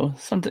David though.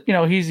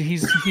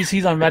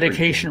 He's on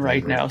medication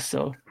right now,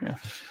 so yeah.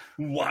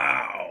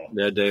 Wow.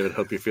 Yeah, David.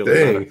 Hope you're feeling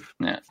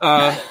better.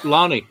 Yeah.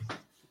 Lonnie,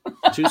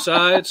 Two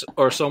Sides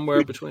or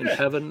somewhere between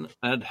heaven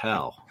and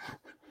hell?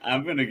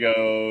 I'm gonna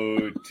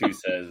go Two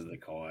Sides of the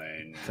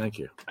Coin. Thank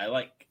you. I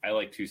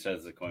like Two Sides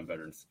of the Coin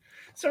better.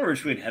 Somewhere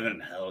between heaven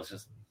and hell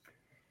is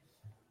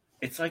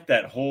it's like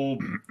that whole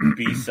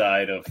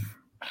B-side of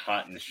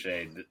Hot in the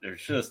Shade.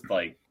 There's just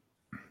like,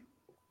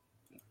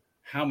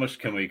 how much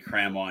can we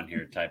cram on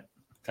here type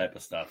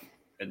of stuff,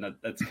 and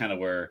that's kind of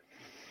where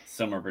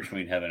somewhere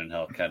between heaven and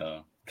hell kind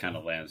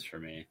of lands for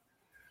me.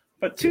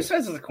 But Two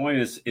Sides of the Coin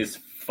is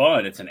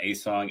fun. It's an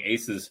Ace song.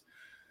 Ace is,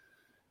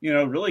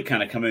 really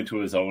kind of come into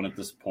his own at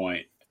this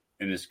point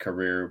in his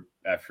career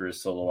after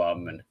his solo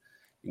album, and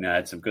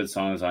had some good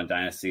songs on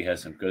Dynasty,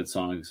 has some good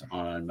songs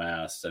on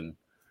Unmasked, and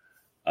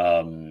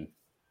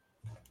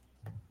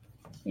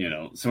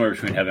somewhere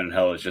between heaven and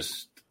hell is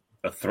just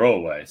a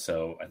throwaway.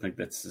 So I think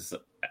that's just,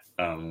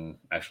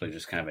 actually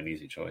just kind of an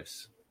easy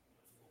choice.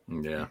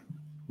 Yeah.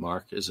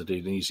 Mark, is it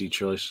an easy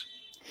choice?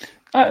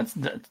 It's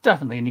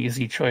definitely an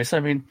easy choice. I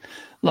mean,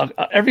 look,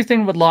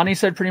 everything what Lonnie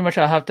said pretty much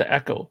I have to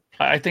echo.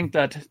 I think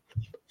that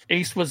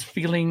Ace was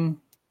feeling,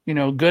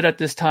 good at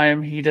this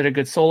time. He did a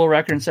good solo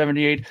record in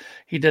 '78.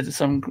 He did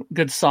some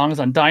good songs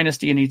on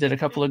Dynasty, and he did a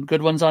couple of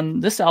good ones on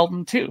this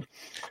album too.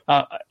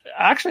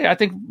 Actually, I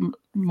think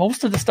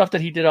most of the stuff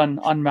that he did on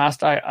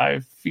Unmasked, I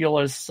feel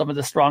is some of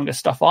the strongest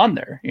stuff on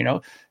there.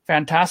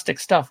 Fantastic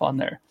stuff on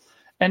there.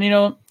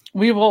 And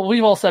we've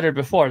all said it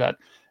before that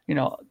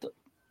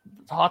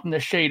Hot in the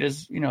Shade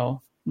is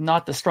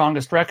not the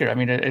strongest record. I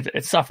mean,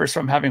 it suffers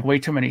from having way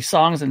too many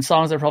songs, and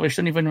songs that probably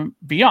shouldn't even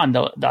be on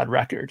that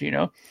record.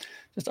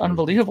 Just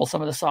unbelievable,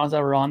 some of the songs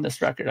that were on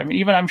this record. I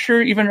mean, I'm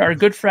sure even our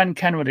good friend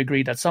Ken would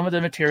agree that some of the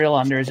material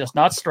on there is just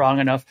not strong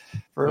enough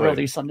for a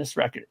release on this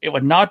record. It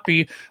would not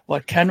be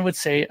what Ken would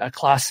say a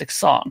classic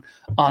song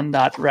on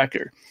that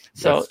record.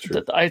 So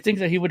I think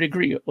that he would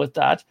agree with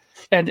that.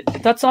 And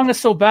that song is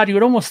so bad, you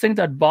would almost think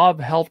that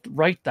Bob helped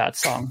write that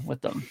song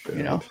with them,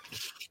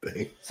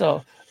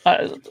 So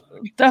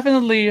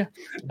definitely,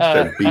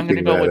 I'm going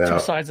to go with Two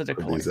Sides of the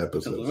Coin. It's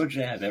a little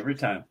jab every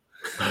time.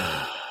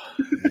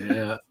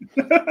 Yeah.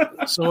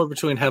 Somewhere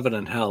between heaven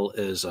and hell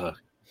is a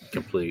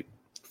complete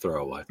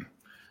throwaway.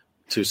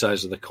 Two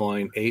Sides of the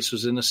Coin. Ace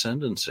was in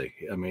ascendancy.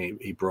 I mean,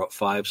 he brought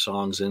 5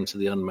 songs into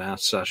the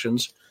Unmasked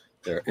sessions.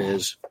 There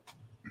is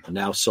a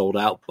now sold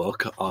out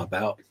book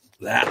about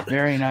that.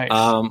 Very nice.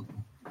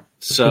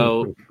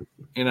 So,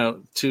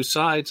 Two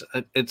Sides,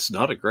 it's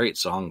not a great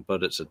song,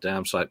 but it's a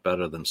damn sight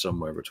better than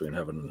Somewhere Between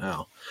Heaven and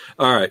Hell.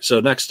 All right. So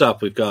next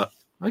up, we've got,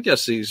 I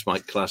guess these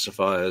might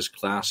classify as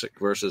classic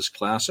versus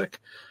classic.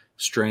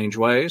 Strange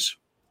Ways.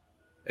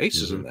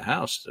 Ace is in the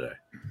house today.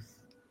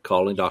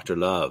 Calling Dr.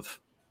 Love.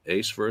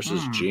 Ace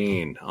versus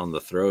Gene on the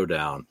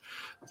throwdown.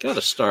 Got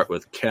to start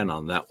with Ken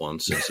on that one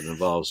since it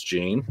involves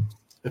Gene.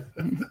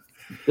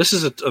 This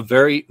is a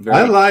very, very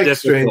I like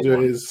Strange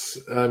one. Ways.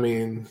 I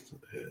mean,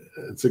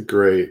 it's a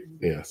great,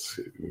 yes,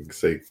 you can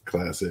say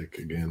classic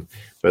again,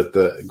 but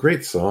the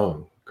great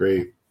song,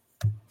 great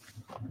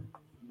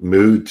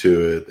mood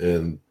to it,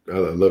 and I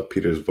love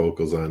Peter's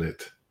vocals on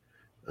it.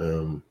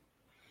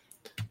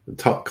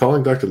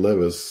 Calling Dr.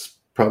 Love is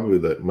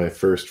probably my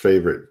first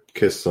favorite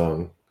Kiss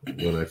song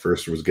when I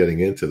first was getting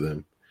into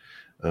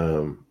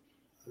them,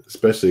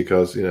 especially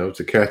because it's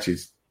a catchy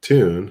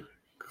tune,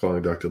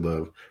 Calling Dr.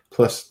 Love.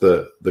 Plus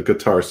the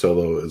guitar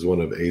solo is one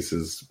of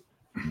Ace's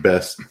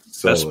best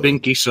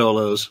binky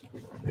solos.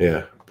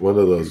 Yeah, one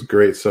of those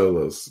great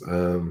solos,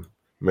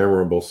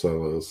 memorable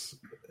solos.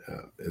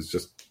 Is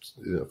just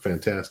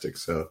fantastic.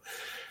 So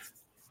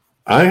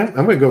I'm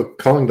going to go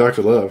Calling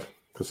Dr. Love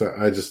because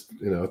I just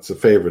it's a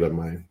favorite of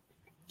mine.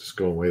 Just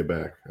going way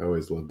back, I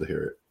always love to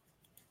hear it.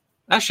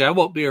 Actually, I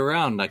won't be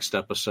around next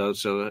episode,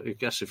 so I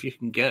guess if you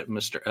can get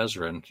Mr.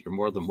 Ezrin, you're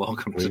more than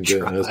welcome to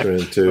try.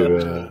 Ezrin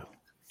too.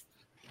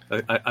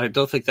 I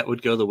don't think that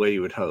would go the way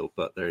you would hope,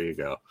 but there you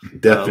go.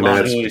 Death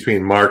match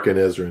between Mark and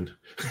Ezrin.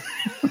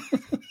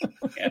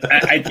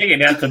 I think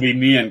it'd have to be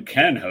me and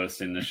Ken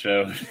hosting the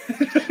show.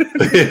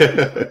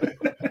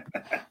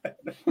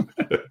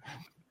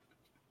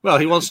 Well,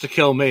 he wants to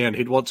kill me, and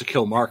he'd want to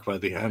kill Mark by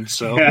the end.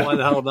 So why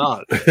the hell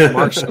not?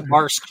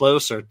 Mark's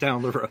closer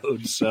down the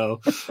road.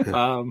 So,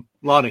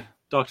 Lonnie,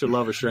 Dr.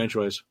 Love or Strange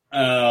Ways?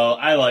 Oh,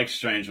 I like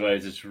Strange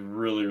Ways. It's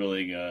really,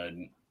 really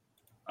good.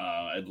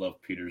 I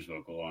love Peter's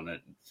vocal on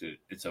it.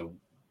 It's a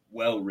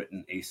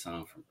well-written Ace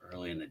song from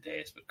early in the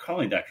days. But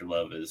Calling Dr.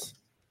 Love is,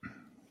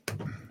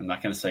 I'm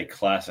not going to say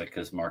classic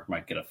because Mark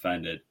might get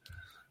offended.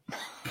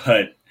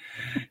 But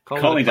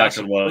Calling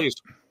Dr. Love. Please.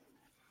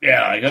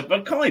 Yeah,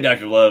 but Calling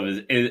Dr. Love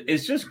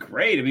is just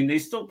great. I mean, they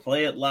still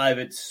play it live.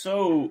 It's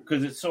so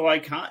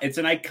iconic. It's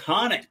an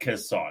iconic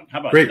Kiss song. How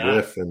about great that?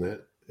 Riff in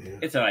it. Yeah.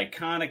 It's an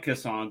iconic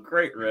Kiss song.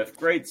 Great riff,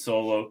 great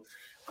solo,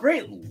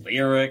 great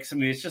lyrics. I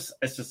mean, it's just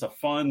a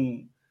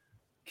fun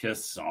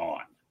Kiss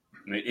song.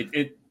 I mean,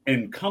 it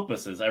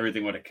encompasses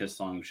everything what a Kiss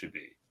song should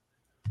be.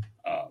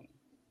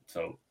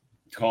 So,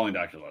 Calling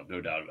Dr. Love, no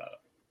doubt about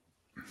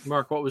it.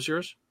 Mark, what was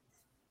yours?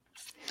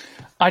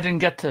 I didn't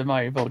get to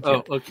my vote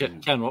yet. Oh, okay.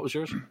 Ken, what was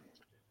yours?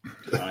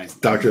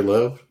 Dr.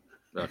 Love.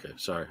 Okay,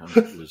 sorry, I'm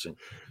losing.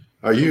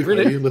 Are you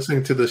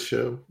listening to this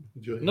show?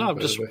 No, I'm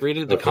just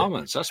reading the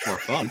comments. That's more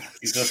fun.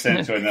 He's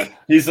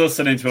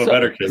listening to a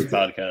better Kiss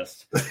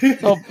podcast.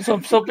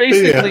 So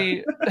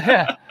basically,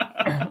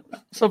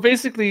 So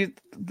basically,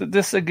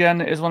 this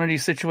again is one of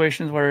these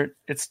situations where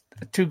it's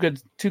two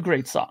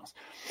great songs.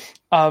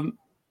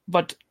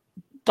 But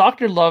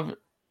Dr. Love,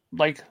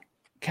 like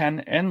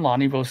Ken and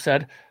Lonnie both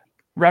said,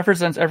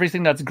 represents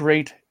everything that's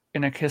great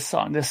in a Kiss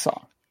song. This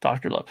song,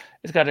 Dr. Love,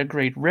 it's got a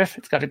great riff,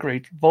 it's got a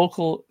great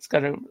vocal, it's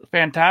got a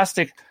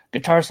fantastic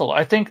guitar solo.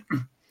 I think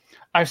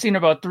I've seen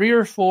about 3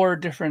 or 4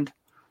 different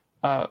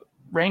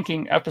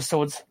ranking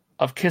episodes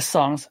of Kiss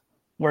songs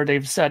where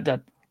they've said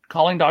that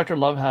Calling Dr.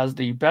 Love has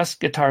the best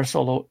guitar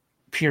solo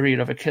period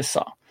of a Kiss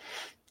song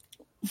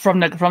from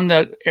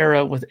the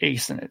era with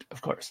Ace in it,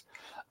 of course.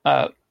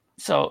 And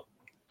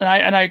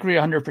I agree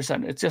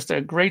 100%. It's just a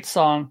great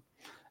song,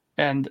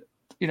 and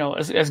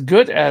as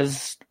good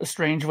as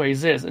Strange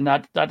Ways is, and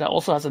that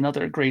also has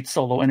another great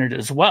solo in it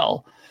as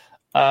well.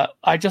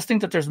 I just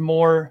think that there's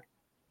more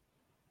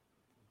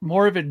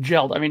of it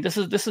gelled. I mean, this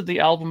is the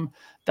album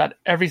that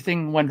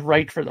everything went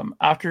right for them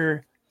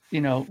after,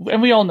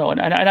 and we all know it.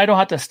 And I don't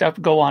have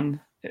to go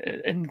on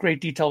in great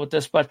detail with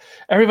this, but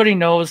everybody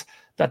knows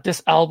that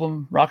this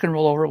album, Rock and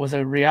Roll Over, was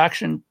a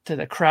reaction to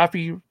the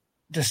crappy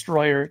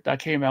Destroyer that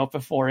came out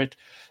before it.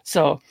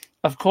 So,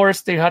 of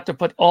course, they had to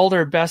put all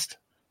their best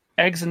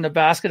eggs in the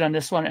basket on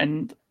this one,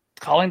 and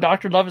Calling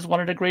Dr. Love is one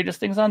of the greatest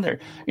things on there.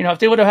 If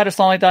they would have had a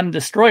song like that in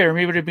Destroyer,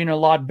 maybe it would have been a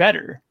lot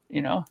better,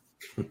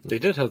 They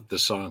did have the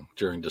song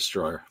during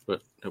Destroyer,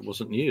 but it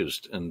wasn't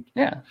used. And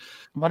yeah,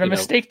 what a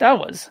mistake that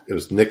was. It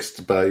was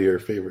nixed by your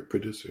favorite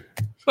producer.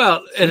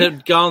 Well, it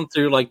had gone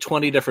through like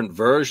 20 different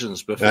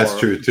versions before. That's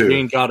true too.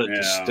 Gene got it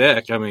to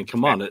stick. I mean,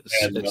 come on,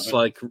 it's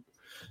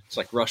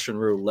like Russian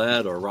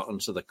roulette or Rotten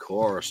to the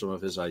Core or some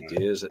of his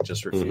ideas that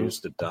just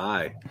refused to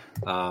die.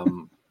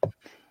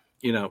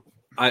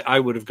 I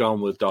would have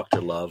gone with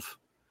Dr. Love,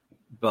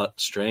 but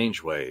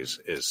Strange Ways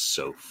is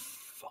so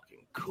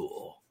fucking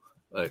cool.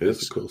 Like,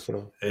 it's a cool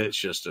song. It's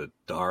just a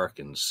dark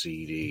and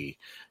seedy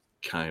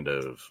kind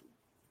of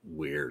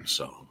weird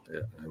song.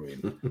 I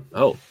mean,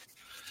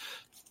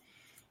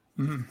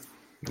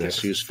 guess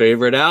whose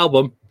favorite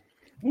album?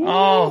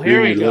 Oh,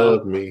 here we go.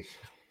 Love Me.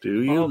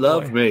 Do You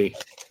Love Me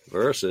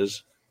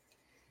versus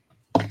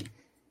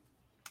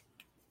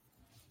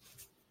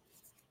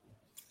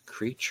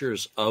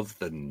Creatures of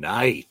the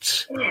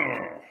Night.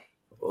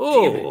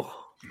 Oh,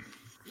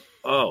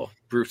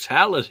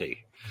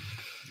 brutality.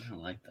 I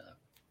don't like that.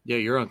 Yeah,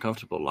 you're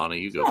uncomfortable, Lonnie.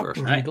 You go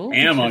first. I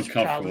am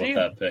uncomfortable with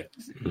that pick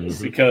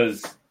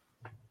because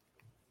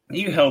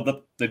you held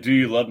up the "Do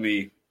You Love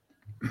Me"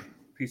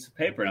 piece of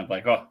paper, and I'm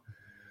like, oh,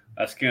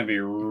 that's going to be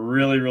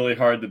really, really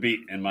hard to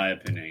beat, in my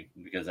opinion,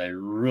 because I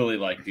really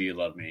like "Do You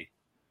Love Me."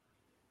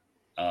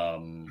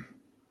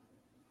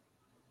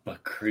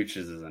 But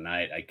 "Creatures of the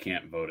Night," I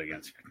can't vote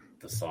against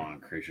the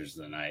song "Creatures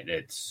of the Night."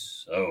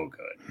 It's so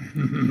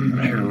good.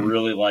 I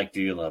really like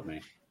 "Do You Love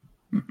Me."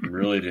 I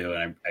really do,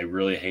 and I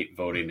really hate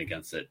voting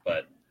against it.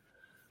 But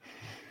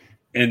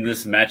in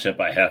this matchup,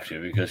 I have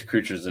to, because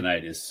 "Creatures of the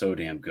Night" is so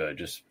damn good.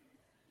 Just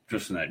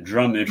in that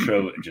drum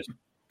intro, it just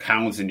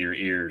pounds in your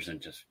ears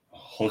and just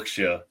hooks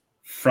you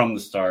from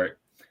the start.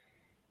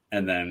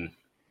 And then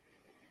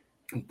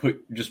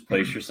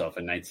place yourself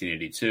in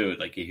 1982.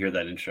 Like, you hear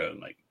that intro, and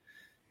like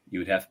you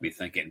would have to be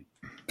thinking,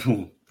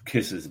 boom,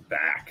 Kiss is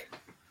back.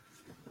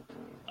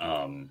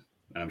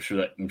 And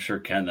I'm sure,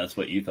 Ken, that's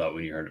what you thought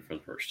when you heard it for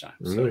the first time.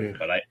 So, yeah.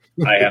 But I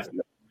have to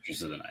go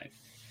Creatures of the Night.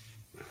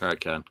 All right,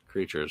 Ken.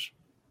 Creatures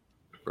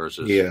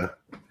versus. Yeah.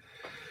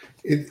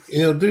 Do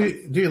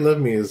You Love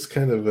Me is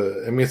kind of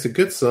it's a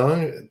good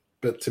song,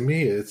 but to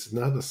me, it's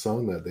not a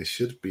song that they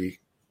should be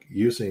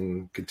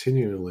using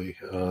continually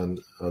on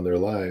their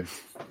live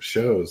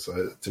shows.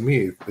 To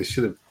me, they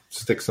should have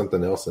stick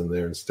something else in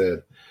there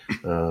instead.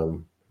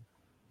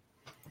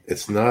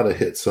 It's not a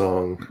hit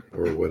song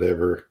or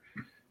whatever,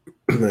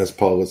 as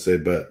Paul would say,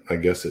 but I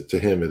guess to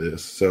him it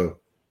is. So,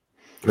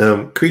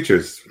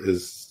 Creatures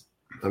is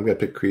gonna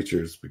pick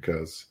Creatures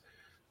because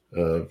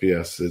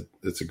yes,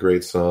 it's a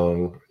great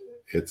song.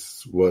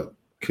 It's what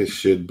Kiss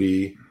should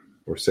be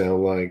or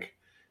sound like,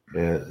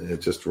 and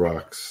it just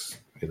rocks.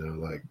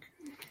 Like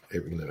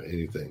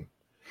anything.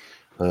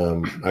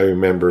 I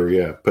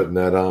remember, putting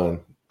that on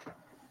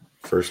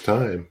first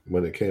time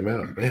when it came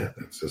out. Man,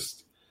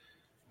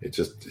 it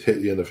just hit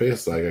you in the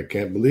face. Like, I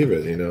can't believe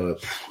it.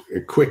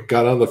 It quick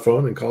got on the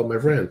phone and called my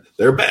friend.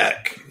 They're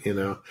back.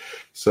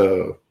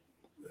 So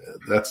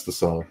that's the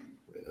song,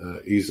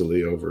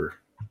 easily over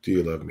Do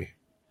You Love Me?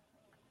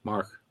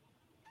 Mark.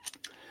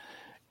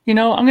 I'm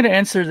going to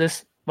answer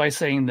this by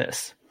saying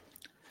this.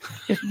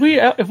 If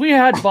we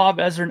had Bob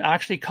Ezrin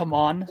actually come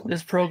on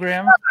this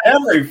program,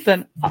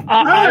 then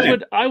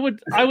I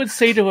would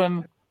say to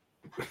him,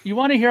 you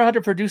want to hear how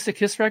to produce a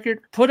Kiss record?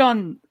 Put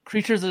on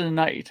Creatures of the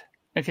Night.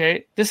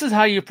 Okay, this is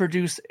how you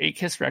produce a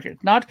Kiss record.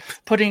 Not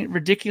putting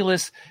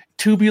ridiculous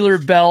tubular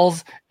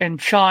bells and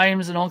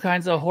chimes and all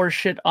kinds of horse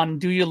shit on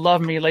 "Do You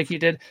Love Me" like you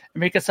did, and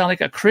make it sound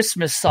like a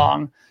Christmas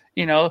song.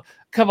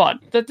 Come on.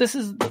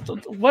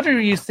 What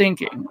are you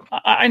thinking?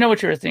 I know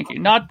what you were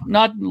thinking. Not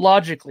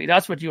logically.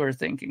 That's what you were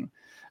thinking.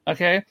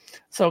 Okay,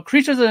 so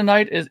Creatures of the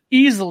Night is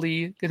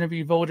easily going to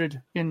be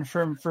voted in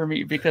for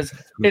me because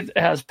it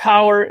has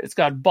power. It's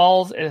got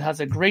balls. It has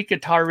a great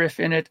guitar riff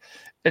in it.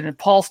 And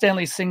Paul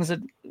Stanley sings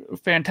it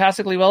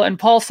fantastically well. And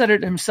Paul said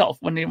it himself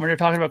when they're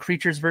talking about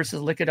Creatures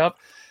versus Lick It Up.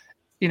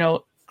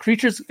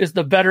 Creatures is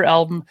the better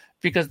album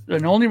because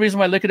the only reason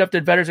why Lick It Up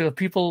did better is because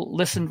people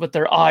listened with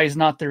their eyes,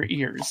 not their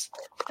ears.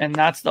 And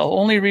that's the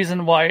only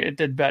reason why it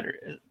did better.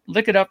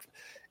 Lick It Up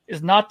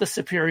is not the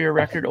superior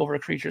record over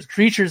Creatures.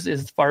 Creatures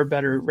is far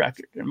better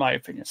record, in my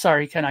opinion.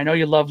 Sorry, Ken, I know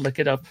you love Lick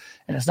It Up,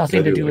 and it's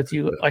nothing to do with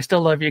you. I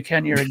still love you,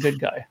 Ken. You're a good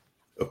guy.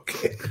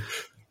 Okay.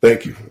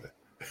 Thank you for that.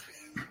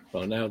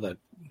 Well, now that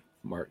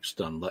Mark's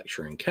done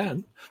lecturing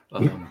Ken,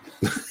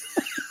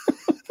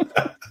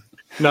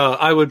 no,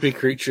 I would be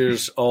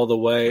Creatures all the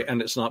way,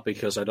 and it's not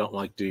because I don't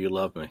like Do You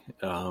Love Me.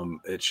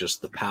 It's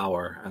just the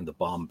power and the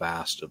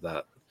bombast of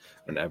that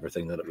and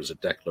everything that it was a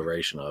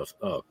declaration of.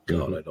 Oh,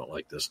 God, I don't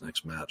like this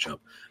next matchup.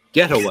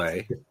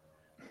 Getaway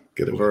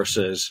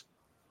versus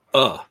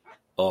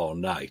All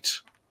Night.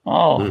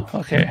 Oh,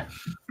 okay.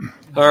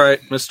 All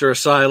right, Mr.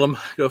 Asylum,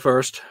 go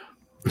first.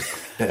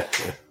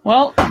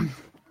 Well,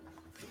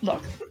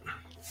 look,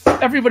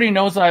 everybody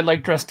knows that I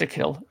like Dressed to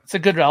Kill. It's a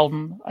good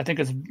album. I think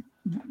it's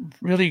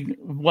really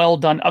well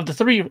done. Of the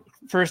three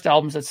first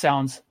albums, it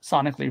sounds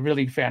sonically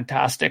really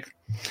fantastic.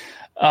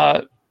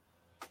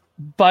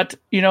 But,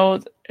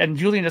 and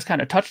Julian just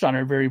kind of touched on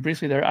it very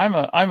briefly there. I'm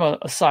a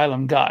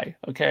Asylum guy,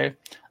 okay?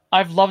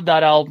 I've loved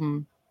that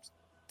album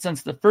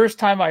since the first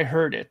time I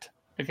heard it,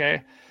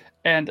 okay?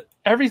 And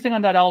everything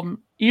on that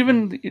album,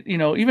 even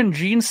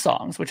Gene's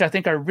songs, which I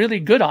think are really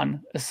good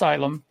on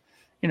Asylum,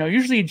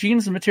 usually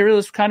Gene's material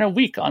is kind of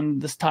weak on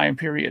this time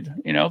period,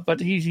 but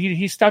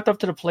he stepped up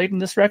to the plate in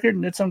this record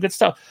and did some good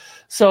stuff.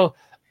 So,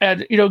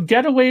 and,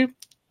 Getaway,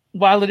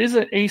 while it is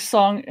an Ace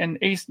song and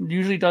Ace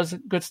usually does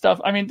good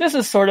stuff, I mean, this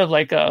is sort of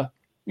like a,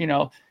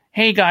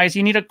 hey guys,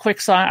 you need a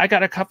quick song. I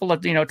got a couple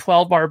of,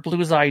 12-bar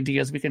blues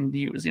ideas we can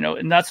use,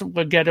 and that's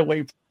what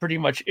Getaway pretty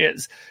much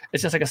is.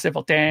 It's just like a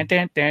simple dan,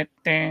 dan, dan,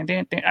 dan,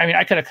 dan, dan. I mean,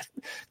 I could have,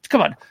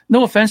 come on,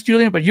 no offense,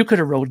 Julian, but you could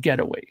have wrote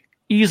Getaway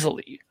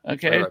easily.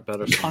 Okay. I write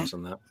better songs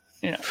than that.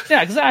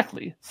 Yeah,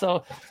 exactly.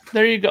 So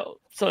there you go.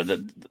 So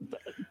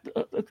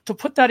to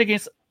put that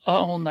against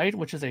All Night,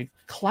 which is a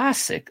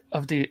classic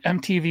of the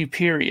MTV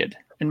period,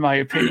 in my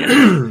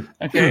opinion.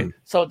 Okay.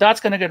 So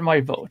that's going to get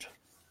my vote.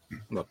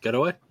 What,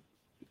 Getaway?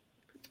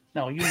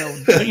 No,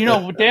 you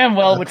know damn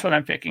well which one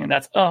I'm picking, and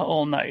that's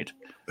All Night.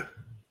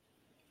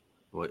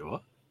 Wait,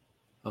 what?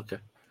 Okay.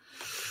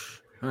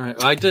 All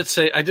right. I did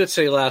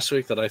say last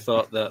week that I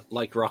thought that,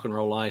 like Rock and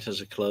Roll Night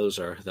as a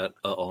closer, that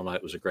All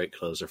Night was a great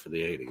closer for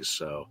the 80s.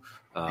 So,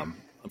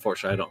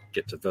 unfortunately, I don't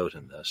get to vote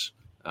in this.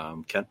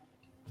 Ken?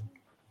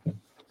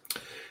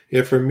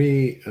 Yeah, for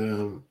me,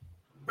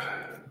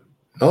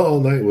 All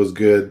Night was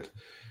good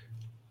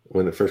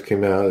when it first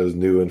came out. It was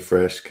new and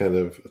fresh kind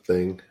of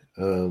thing.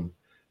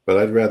 But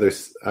I'd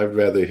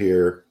rather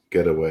hear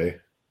Getaway,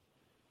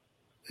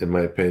 in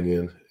my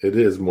opinion. It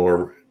is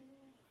more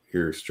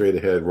your straight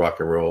ahead rock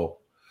and roll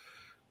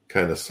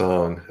kind of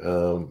song.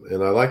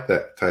 And I like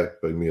that type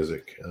of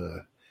music.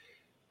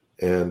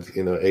 And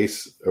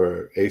Ace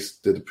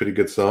did a pretty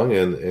good song,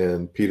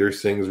 and Peter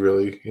sings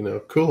really,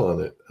 cool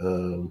on it.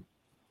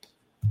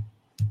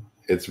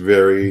 It's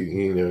very,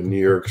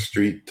 New York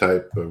street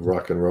type of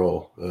rock and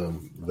roll,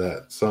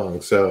 that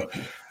song. So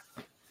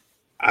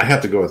I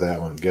have to go with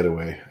that one,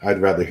 Getaway. I'd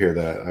rather hear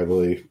that. I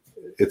really,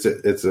 it's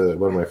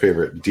one of my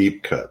favorite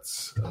deep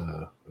cuts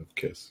of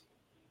Kiss.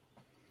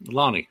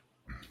 Lonnie.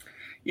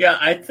 Yeah,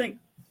 I think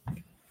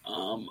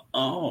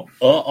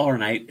All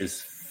Night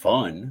is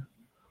fun,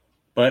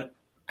 but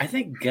I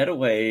think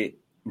Getaway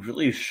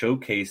really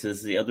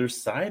showcases the other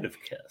side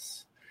of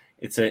Kiss.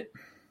 It's a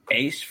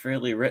Ace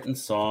Frehley written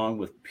song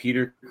with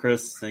Peter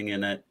Criss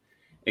singing it.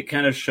 It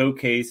kind of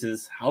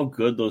showcases how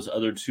good those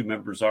other two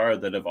members are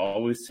that have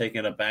always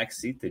taken a back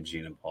seat to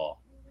Gene and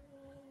Paul.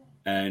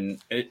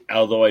 And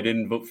although I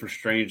didn't vote for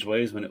Strange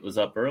Ways when it was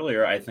up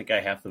earlier, I think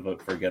I have to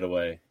vote for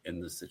Getaway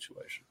in this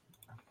situation.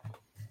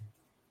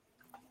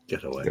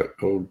 Getaway.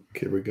 Oh,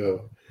 here we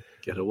go.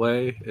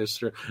 Getaway is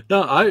there?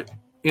 No,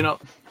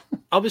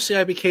 obviously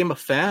I became a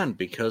fan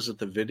because of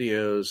the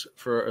videos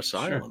for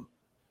Asylum,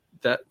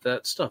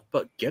 that stuff.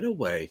 But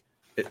Getaway,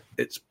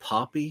 it's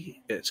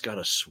poppy. It's got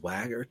a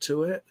swagger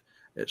to it.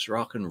 It's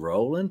rock and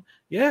rolling.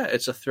 Yeah,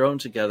 it's a thrown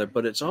together,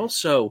 but it's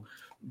also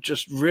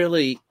just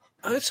really.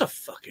 It's a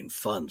fucking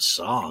fun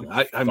song.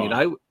 I mean,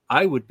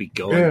 I would be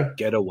going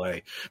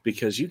Getaway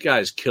because you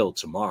guys killed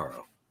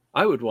Tomorrow.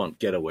 I would want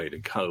Getaway to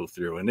go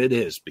through, and it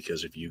is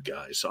because of you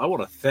guys. So I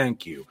want to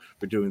thank you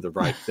for doing the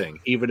right thing,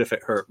 even if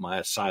it hurt my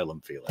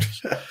Asylum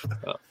feelings.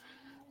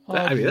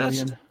 I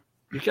mean,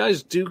 you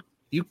guys do.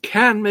 You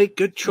can make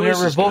good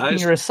choices. We're revoking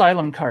your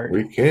Asylum card.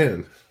 We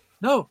can.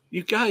 No,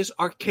 you guys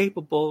are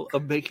capable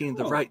of making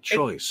the right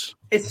choice.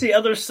 It's the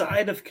other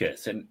side of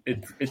Kiss, and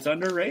it's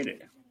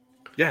underrated.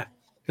 Yeah.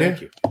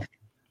 Thank you.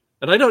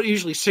 And I don't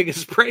usually sing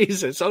his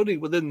praise. It's only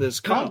within this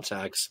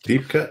context.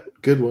 Deep cut.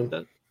 Good one.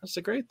 That's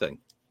a great thing.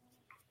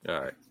 All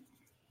right.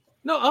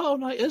 No, All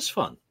Night is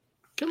fun.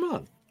 Come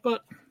on.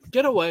 But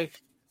Getaway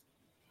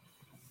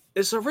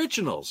is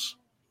originals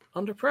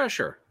under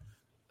pressure.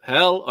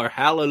 Hell or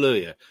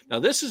Hallelujah. Now,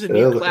 this is a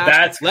new classic.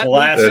 That's Let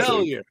classic. me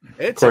tell you.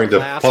 It's according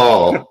to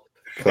Paul.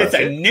 It's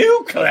a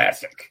new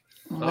classic.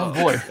 Oh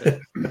boy.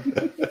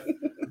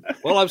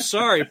 Well, I'm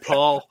sorry,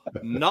 Paul.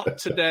 Not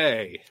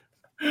today.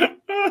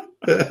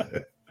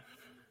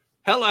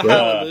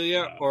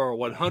 Hallelujah or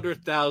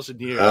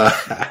 100,000 years.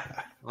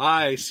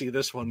 I see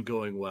this one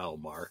going well,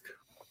 Mark.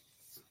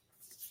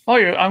 Oh,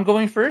 I'm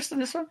going first in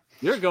this one?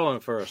 You're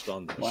going first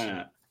on this. Why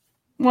not?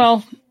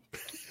 Well,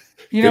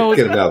 get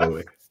it out of the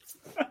way.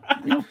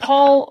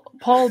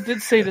 Paul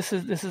did say this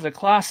is a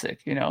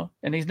classic,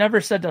 and he's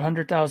never said that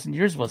 100,000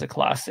 Years was a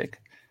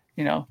classic,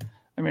 I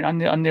mean,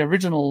 on the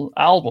original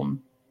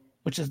album,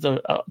 which is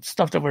the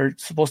stuff that we're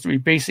supposed to be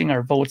basing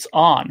our votes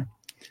on.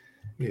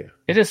 Yeah,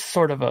 it is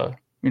sort of a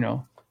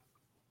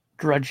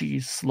drudgy,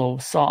 slow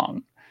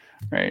song,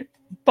 right?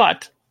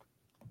 But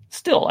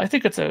still, I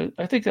think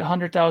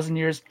 100,000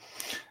 Years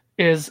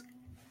is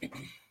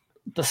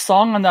the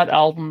song on that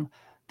album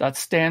that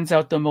stands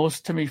out the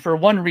most to me for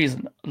one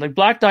reason. Like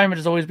Black Diamond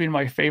has always been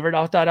my favorite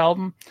off that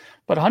album,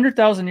 but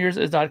 100,000 Years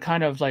is that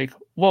kind of like,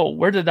 whoa,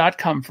 where did that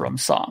come from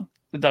song?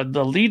 The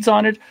leads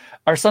on it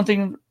are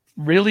something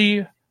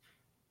really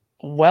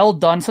well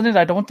done, something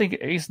that I don't think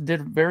Ace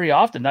did very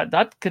often.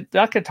 That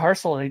guitar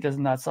solo he does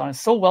in that song is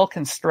so well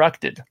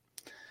constructed.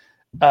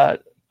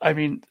 I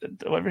mean,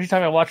 every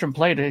time I watch him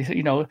play it,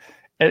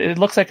 it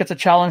looks like it's a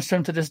challenge to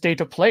him to this day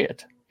to play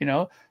it.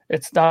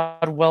 It's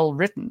not well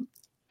written,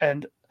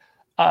 and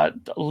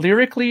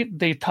lyrically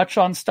they touch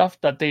on stuff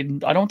that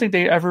I don't think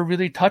they ever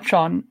really touch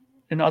on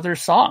in other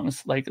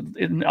songs, like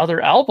in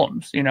other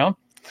albums.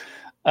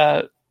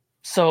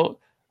 So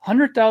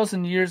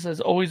 100,000 Years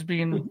has always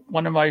been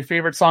one of my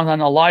favorite songs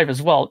on Alive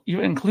as well,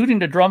 including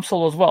the drum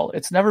solo as well.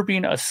 It's never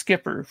been a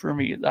skipper for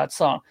me, that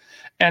song.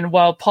 And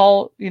while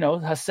Paul,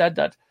 has said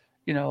that,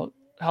 Hell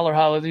or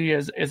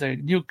Hallelujah is a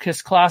new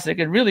Kiss classic,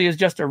 it really is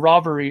just a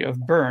robbery of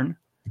Burn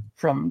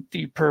from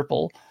Deep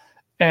Purple.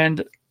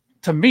 And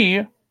to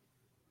me,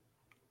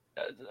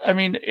 I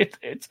mean,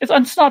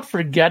 it's not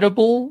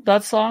forgettable,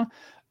 that song,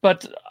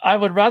 but I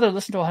would rather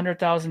listen to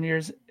 100,000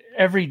 Years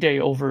every day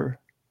over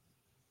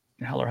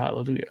Hell or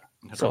Hallelujah.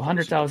 So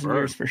 100,000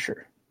 Years for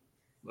sure.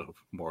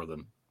 More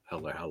than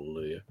Hell or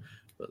Hallelujah.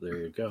 But there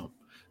you go.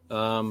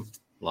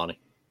 Lonnie.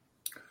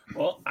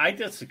 Well, I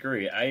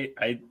disagree. I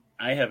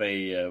have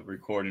a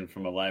recording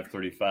from Alive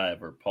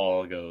 35 where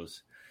Paul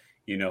goes,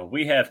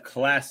 we have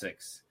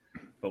classics,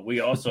 but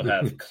we also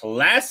have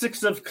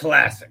classics of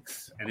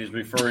classics. And he's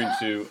referring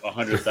to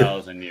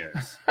 100,000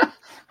 Years.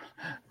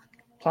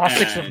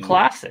 Classics of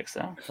classics,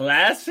 huh?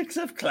 Classics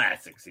of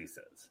classics, he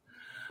says.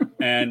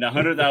 And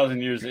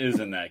 100,000 Years is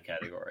in that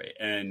category.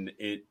 And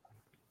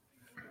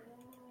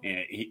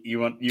you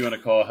want to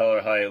call Hell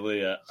or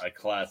Hallelujah a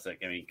classic.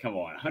 I mean, come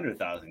on,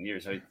 100,000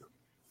 Years.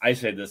 I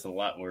say this a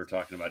lot when we're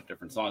talking about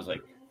different songs.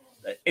 Like,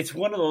 it's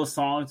one of those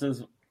songs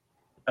is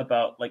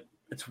about, like,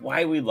 it's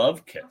why we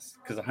love Kiss,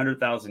 because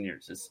 100,000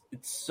 Years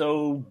it's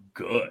so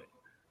good.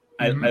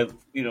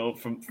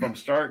 Mm-hmm. From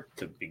start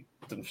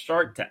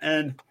to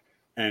end,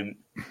 and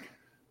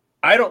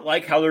I don't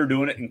like how they're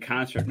doing it in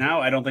concert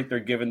now. I don't think they're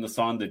giving the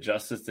song the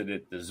justice that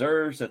it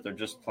deserves, that they're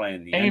just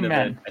playing the end of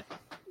it.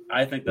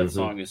 I think that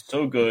song is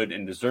so good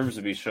and deserves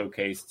to be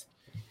showcased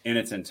in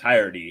its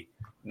entirety,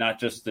 not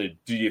just the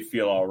 "Do you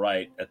feel all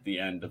right" at the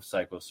end of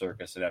Psycho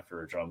Circus and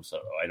after a drum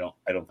solo. I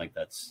don't think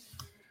that's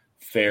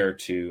fair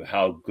to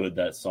how good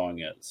that song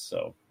is.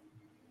 So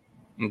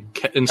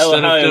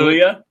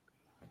Hallelujah.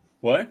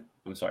 What?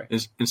 I'm sorry.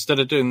 Instead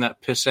of doing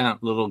that pissant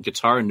little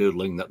guitar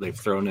noodling that they've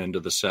thrown into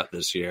the set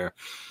this year,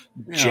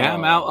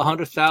 jam out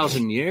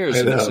 100,000 Years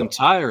in its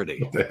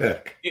entirety. What the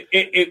heck?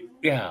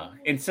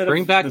 Instead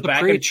bring of back the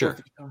preacher.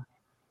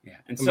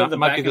 Instead of the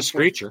might be the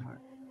screecher.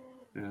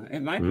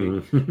 It might be,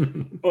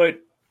 but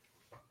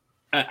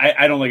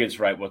I don't think it's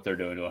right what they're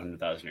doing to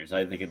 100,000 Years.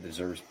 I think it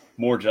deserves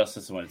more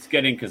justice than what it's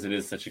getting because it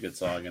is such a good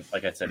song. And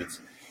like I said,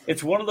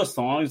 it's one of the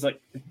songs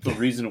like the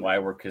reason why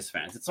we're Kiss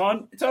fans. It's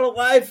on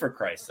Alive for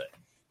Christ's sake.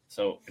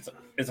 So it's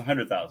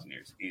 100,000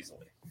 Years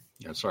easily.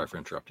 Yeah, sorry for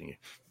interrupting you.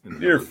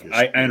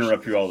 I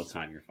interrupt you all the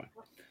time. You're fine.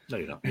 No,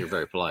 you don't. You're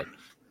very polite.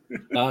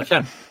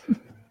 Ken.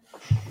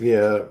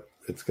 Yeah,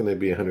 it's going to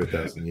be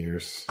 100,000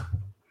 years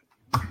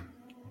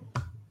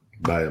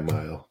by a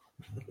mile.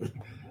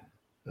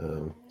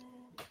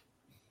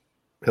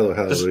 Hello,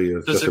 Hallelujah.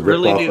 It's does just it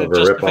really need a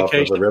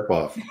justification? Of a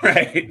rip-off.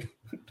 Right.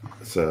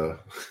 So,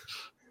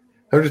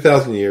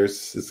 100,000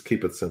 years, let's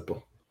keep it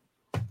simple.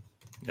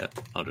 Yeah,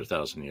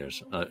 100,000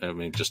 years. I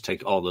mean, just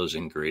take all those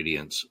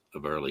ingredients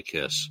of early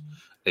Kiss.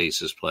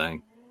 Ace is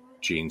playing,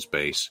 Gene's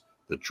bass,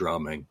 the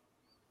drumming,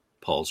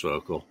 Paul's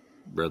vocal,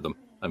 rhythm.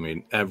 I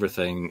mean,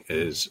 everything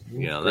is,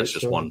 that's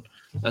just one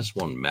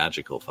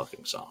magical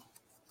fucking song.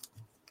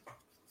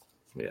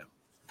 Yeah.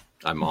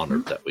 I'm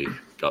honored that we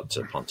got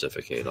to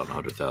pontificate on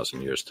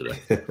 100,000 Years today.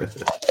 All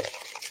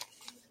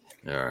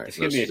right. It's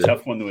going to be a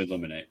tough one to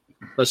eliminate.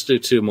 Let's do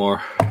two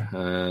more.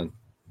 And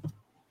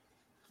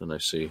then I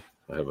see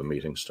I have a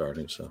meeting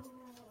starting, so.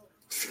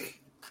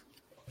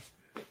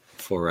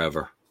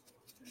 Forever.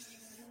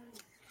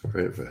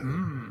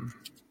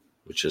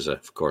 Which is,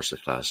 of course, a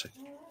classic.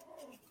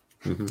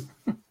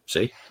 Mm-hmm.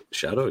 See?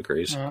 Shadow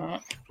agrees.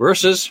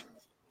 Versus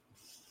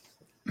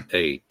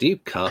a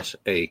deep cut,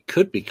 a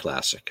could-be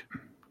classic.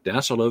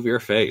 Dance All Over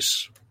Your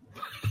Face.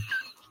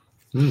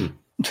 All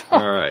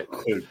right.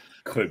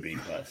 Could be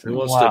classic. Who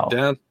wants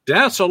to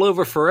dance all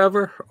over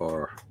forever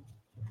or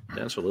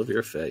dance all over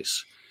your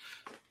face?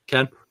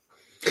 Ken?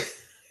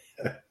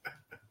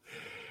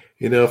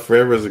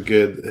 Forever is a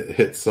good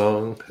hit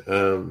song.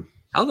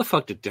 How the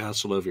fuck did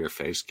Dance All Over Your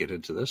Face get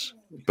into this?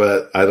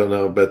 But I don't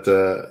know. But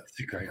that's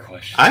a great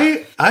question.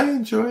 I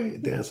enjoy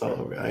Dance All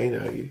Over. I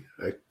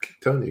keep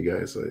telling you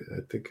guys,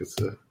 I think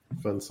it's a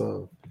fun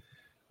song.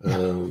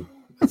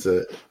 It's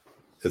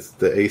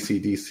the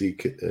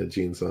AC/DC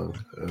Gene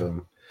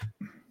song.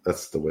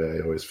 That's the way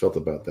I always felt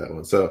about that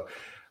one. So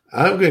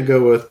I'm going to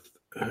go with,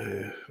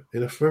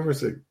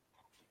 Forever's I'm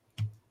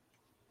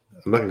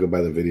not going to go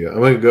by the video.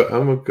 I'm going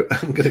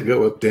to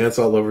go with Dance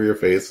All Over Your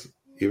Face,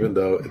 even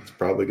though it's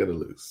probably going to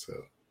lose. So,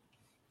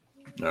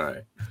 all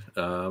right,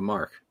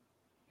 Mark.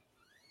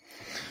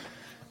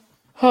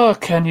 Oh,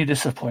 Ken, you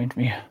disappoint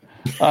me.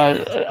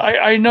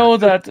 I know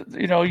that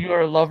you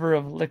are a lover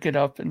of Lick It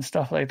Up and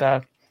stuff like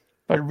that.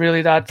 But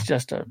really, that's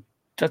just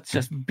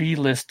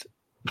B-list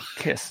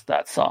Kiss,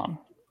 that song.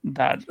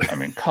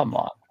 Come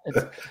on.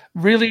 It's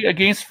really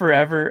against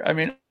Forever. I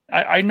mean,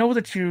 I know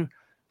that you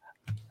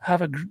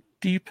have a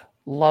deep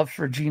love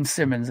for Gene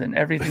Simmons and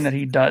everything that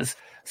he does.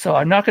 So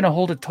I'm not going to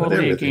hold it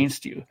totally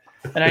against you.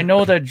 And I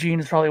know that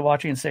Gene is probably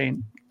watching and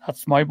saying,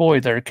 that's my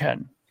boy there,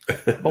 Ken.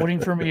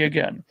 Voting for me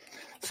again.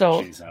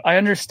 So I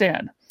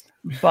understand.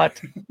 But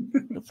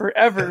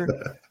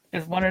Forever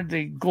is one of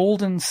the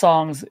golden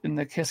songs in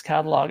the Kiss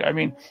catalog. I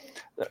mean,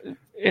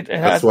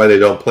 that's why they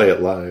don't play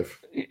it live.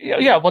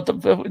 Yeah, but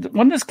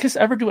when does Kiss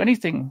ever do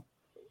anything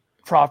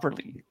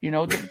properly?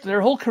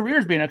 Their whole career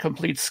has been a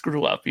complete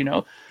screw up.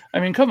 I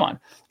mean, come on.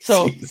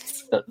 So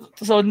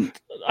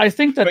I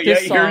think that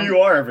this song, here you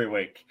are every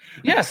week.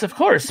 Yes, of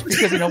course,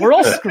 because we're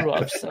all screw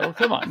ups. So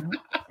come on.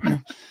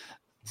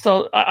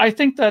 So I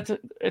think that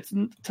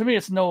to me,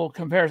 it's no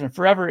comparison.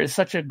 Forever is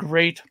such a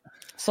great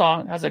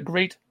song, has a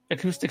great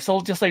acoustic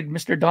solo, just like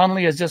Mr.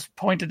 Donnelly has just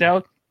pointed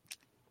out.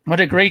 What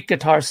a great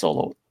guitar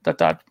solo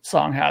that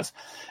song has.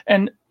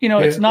 And,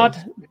 it's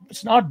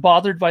not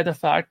bothered by the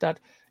fact that,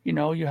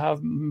 you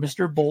have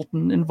Mr.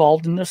 Bolton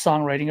involved in the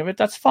songwriting of it.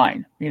 That's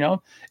fine. It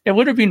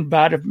would have been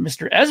bad if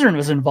Mr. Ezrin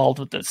was involved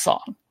with this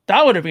song.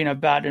 That would have been a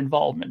bad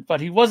involvement,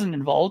 but he wasn't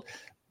involved.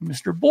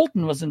 Mr.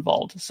 Bolton was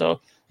involved. So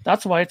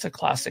that's why it's a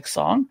classic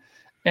song.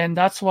 And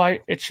that's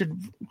why it should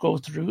go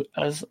through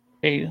as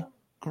a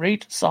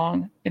great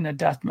song in a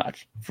death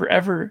match.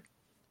 Forever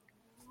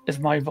is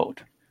my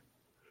vote.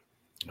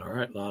 All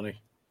right,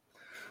 Lonnie.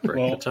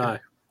 Break the tie.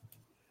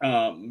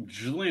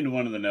 Julian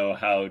wanted to know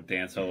how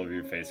Dance All Over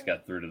Your Face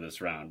got through to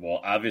this round. Well,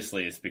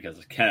 obviously it's because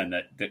of Ken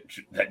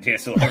that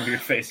Dance All Over Your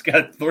Face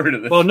got through to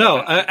this round. No,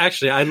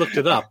 I looked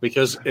it up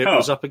because it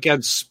was up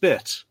against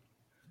Spit.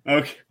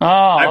 Okay.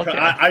 Oh, okay.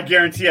 I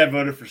guarantee I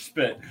voted for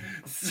Spit.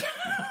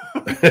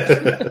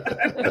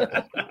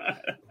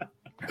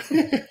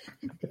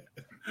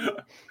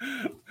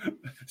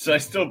 So I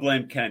still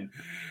blame Ken.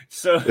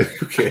 So,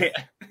 okay.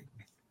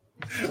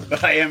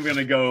 But I am going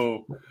to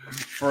go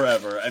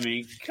Forever. I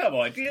mean, come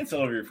on. Dance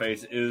All Over Your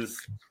Face is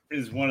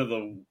one of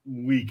the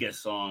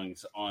weakest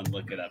songs on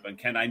Lick It Up. And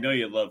Ken, I know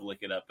you love Lick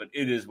It Up, but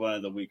it is one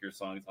of the weaker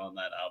songs on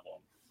that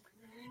album.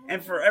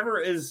 And Forever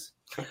is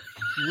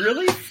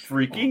really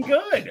freaking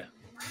good.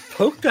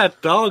 Poke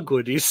that dog,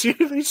 would you see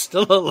if he's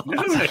still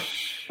alive?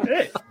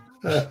 Shit.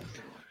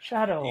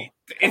 Shadow.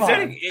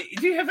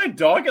 Do you have that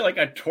dog at like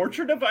a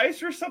torture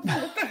device or something?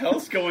 What the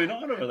hell's going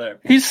on over there?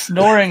 He's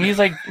snoring. He's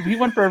like, he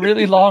went for a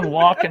really long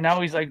walk and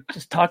now he's like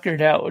just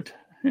tuckered out.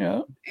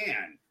 Man.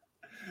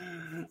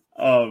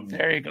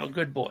 There you go.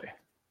 Good boy.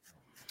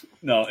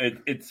 No,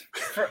 it's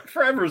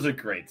Forever is a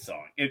great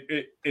song.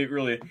 It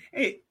really.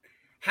 Hey,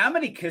 how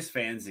many Kiss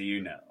fans do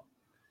you know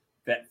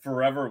that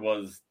Forever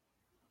was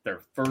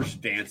their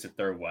first dance at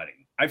their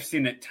wedding? I've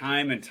seen it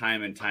time and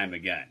time and time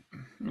again.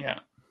 Yeah.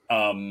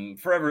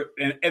 Forever,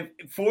 and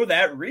for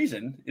that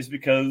reason is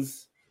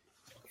because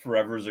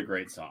Forever is a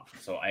great song.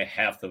 So I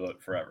have to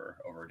vote Forever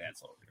over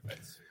Dance All Over Your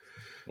Face.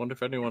 Wonder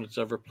if anyone has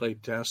ever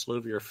played Dance All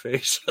Over Your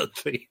Face at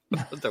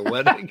their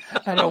wedding.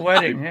 At a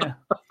wedding, yeah.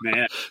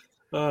 Man.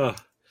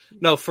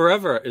 No,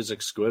 Forever is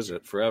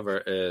exquisite.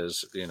 Forever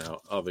is,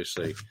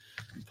 obviously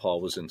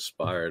Paul was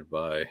inspired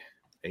by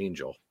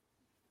Angel,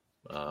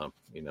 and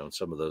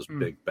some of those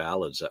big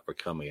ballads that were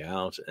coming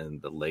out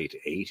in the late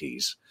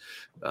 80s,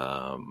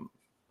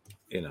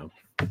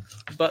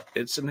 but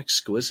it's an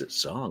exquisite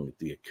song.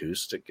 The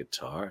acoustic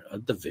guitar,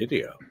 the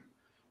video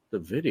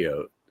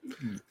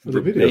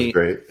is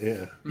great.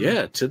 Yeah.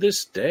 Yeah. To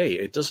this day,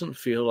 it doesn't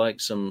feel like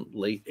some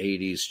late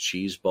 80s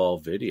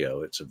cheeseball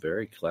video. It's a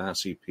very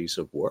classy piece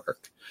of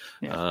work.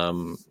 Yeah.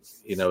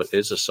 It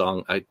is a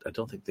song. I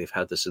don't think they've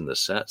had this in the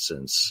set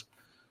since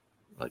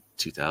like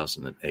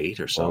 2008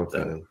 or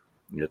something.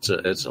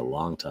 It's a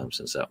long time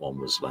since that one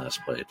was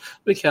last played.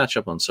 We catch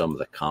up on some of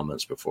the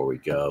comments before we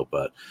go,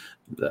 but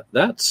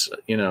that's,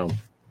 King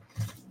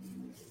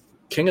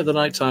of the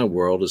Nighttime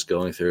World is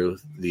going through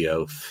The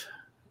Oath.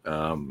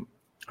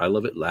 I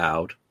Love It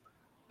Loud,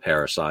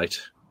 Parasite,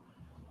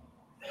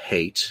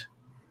 Hate.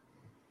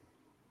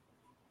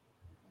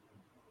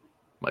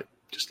 Might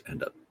just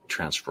end up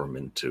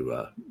transforming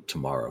into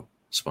Tomorrow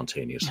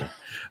spontaneously.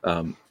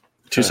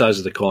 Two Sides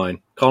of the Coin,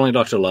 Calling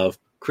Dr. Love,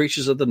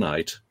 Creatures of the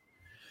Night,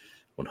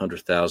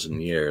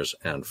 100,000 Years,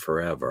 and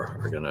Forever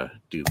are going to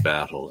do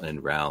battle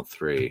in round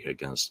 3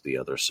 against the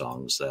other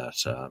songs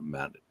that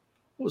Matt.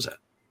 What was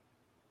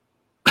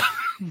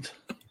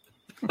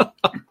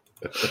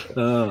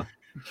that?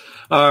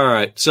 All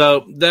right,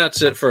 so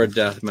that's it for a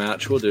death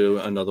match. We'll do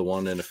another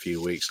one in a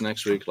few weeks.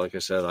 Next week, like I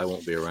said, I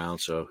won't be around,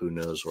 so who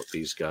knows what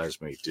these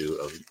guys may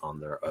do on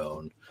their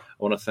own.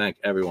 I want to thank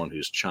everyone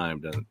who's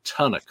chimed in. A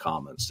ton of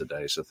comments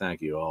today, so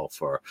thank you all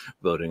for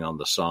voting on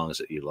the songs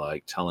that you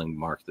like, telling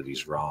Mark that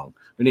he's wrong.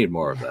 We need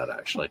more of that,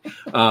 actually.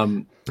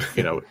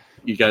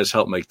 You guys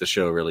help make the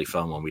show really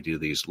fun when we do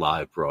these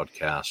live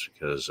broadcasts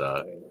because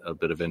a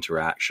bit of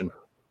interaction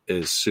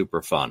is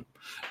super fun,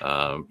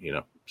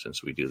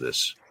 since we do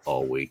this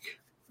all week,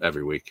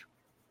 every week.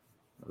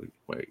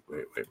 Wait.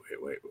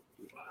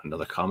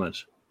 Another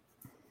comment.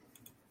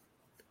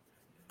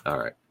 All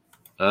right.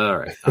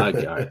 I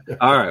got it.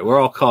 All right. We're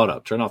all caught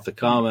up. Turn off the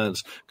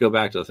comments, go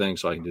back to the thing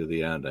so I can do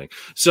the ending.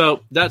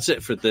 So that's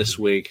it for this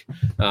week.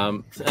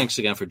 Thanks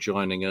again for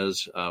joining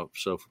us.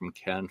 So from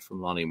Ken,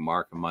 from Lonnie,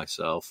 Mark, and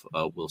myself,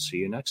 we'll see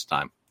you next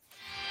time.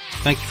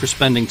 Thank you for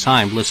spending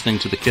time listening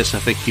to the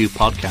KissFAQ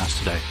podcast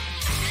today.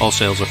 All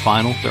sales are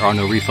final. There are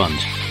no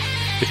refunds.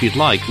 If you'd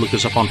like, look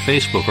us up on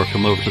Facebook or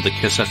come over to the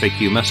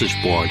KissFAQ message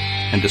board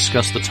and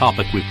discuss the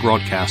topic we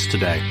broadcast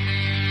today.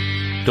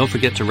 Don't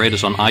forget to rate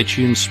us on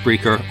iTunes,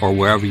 Spreaker, or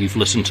wherever you've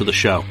listened to the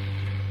show.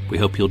 We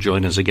hope you'll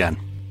join us again.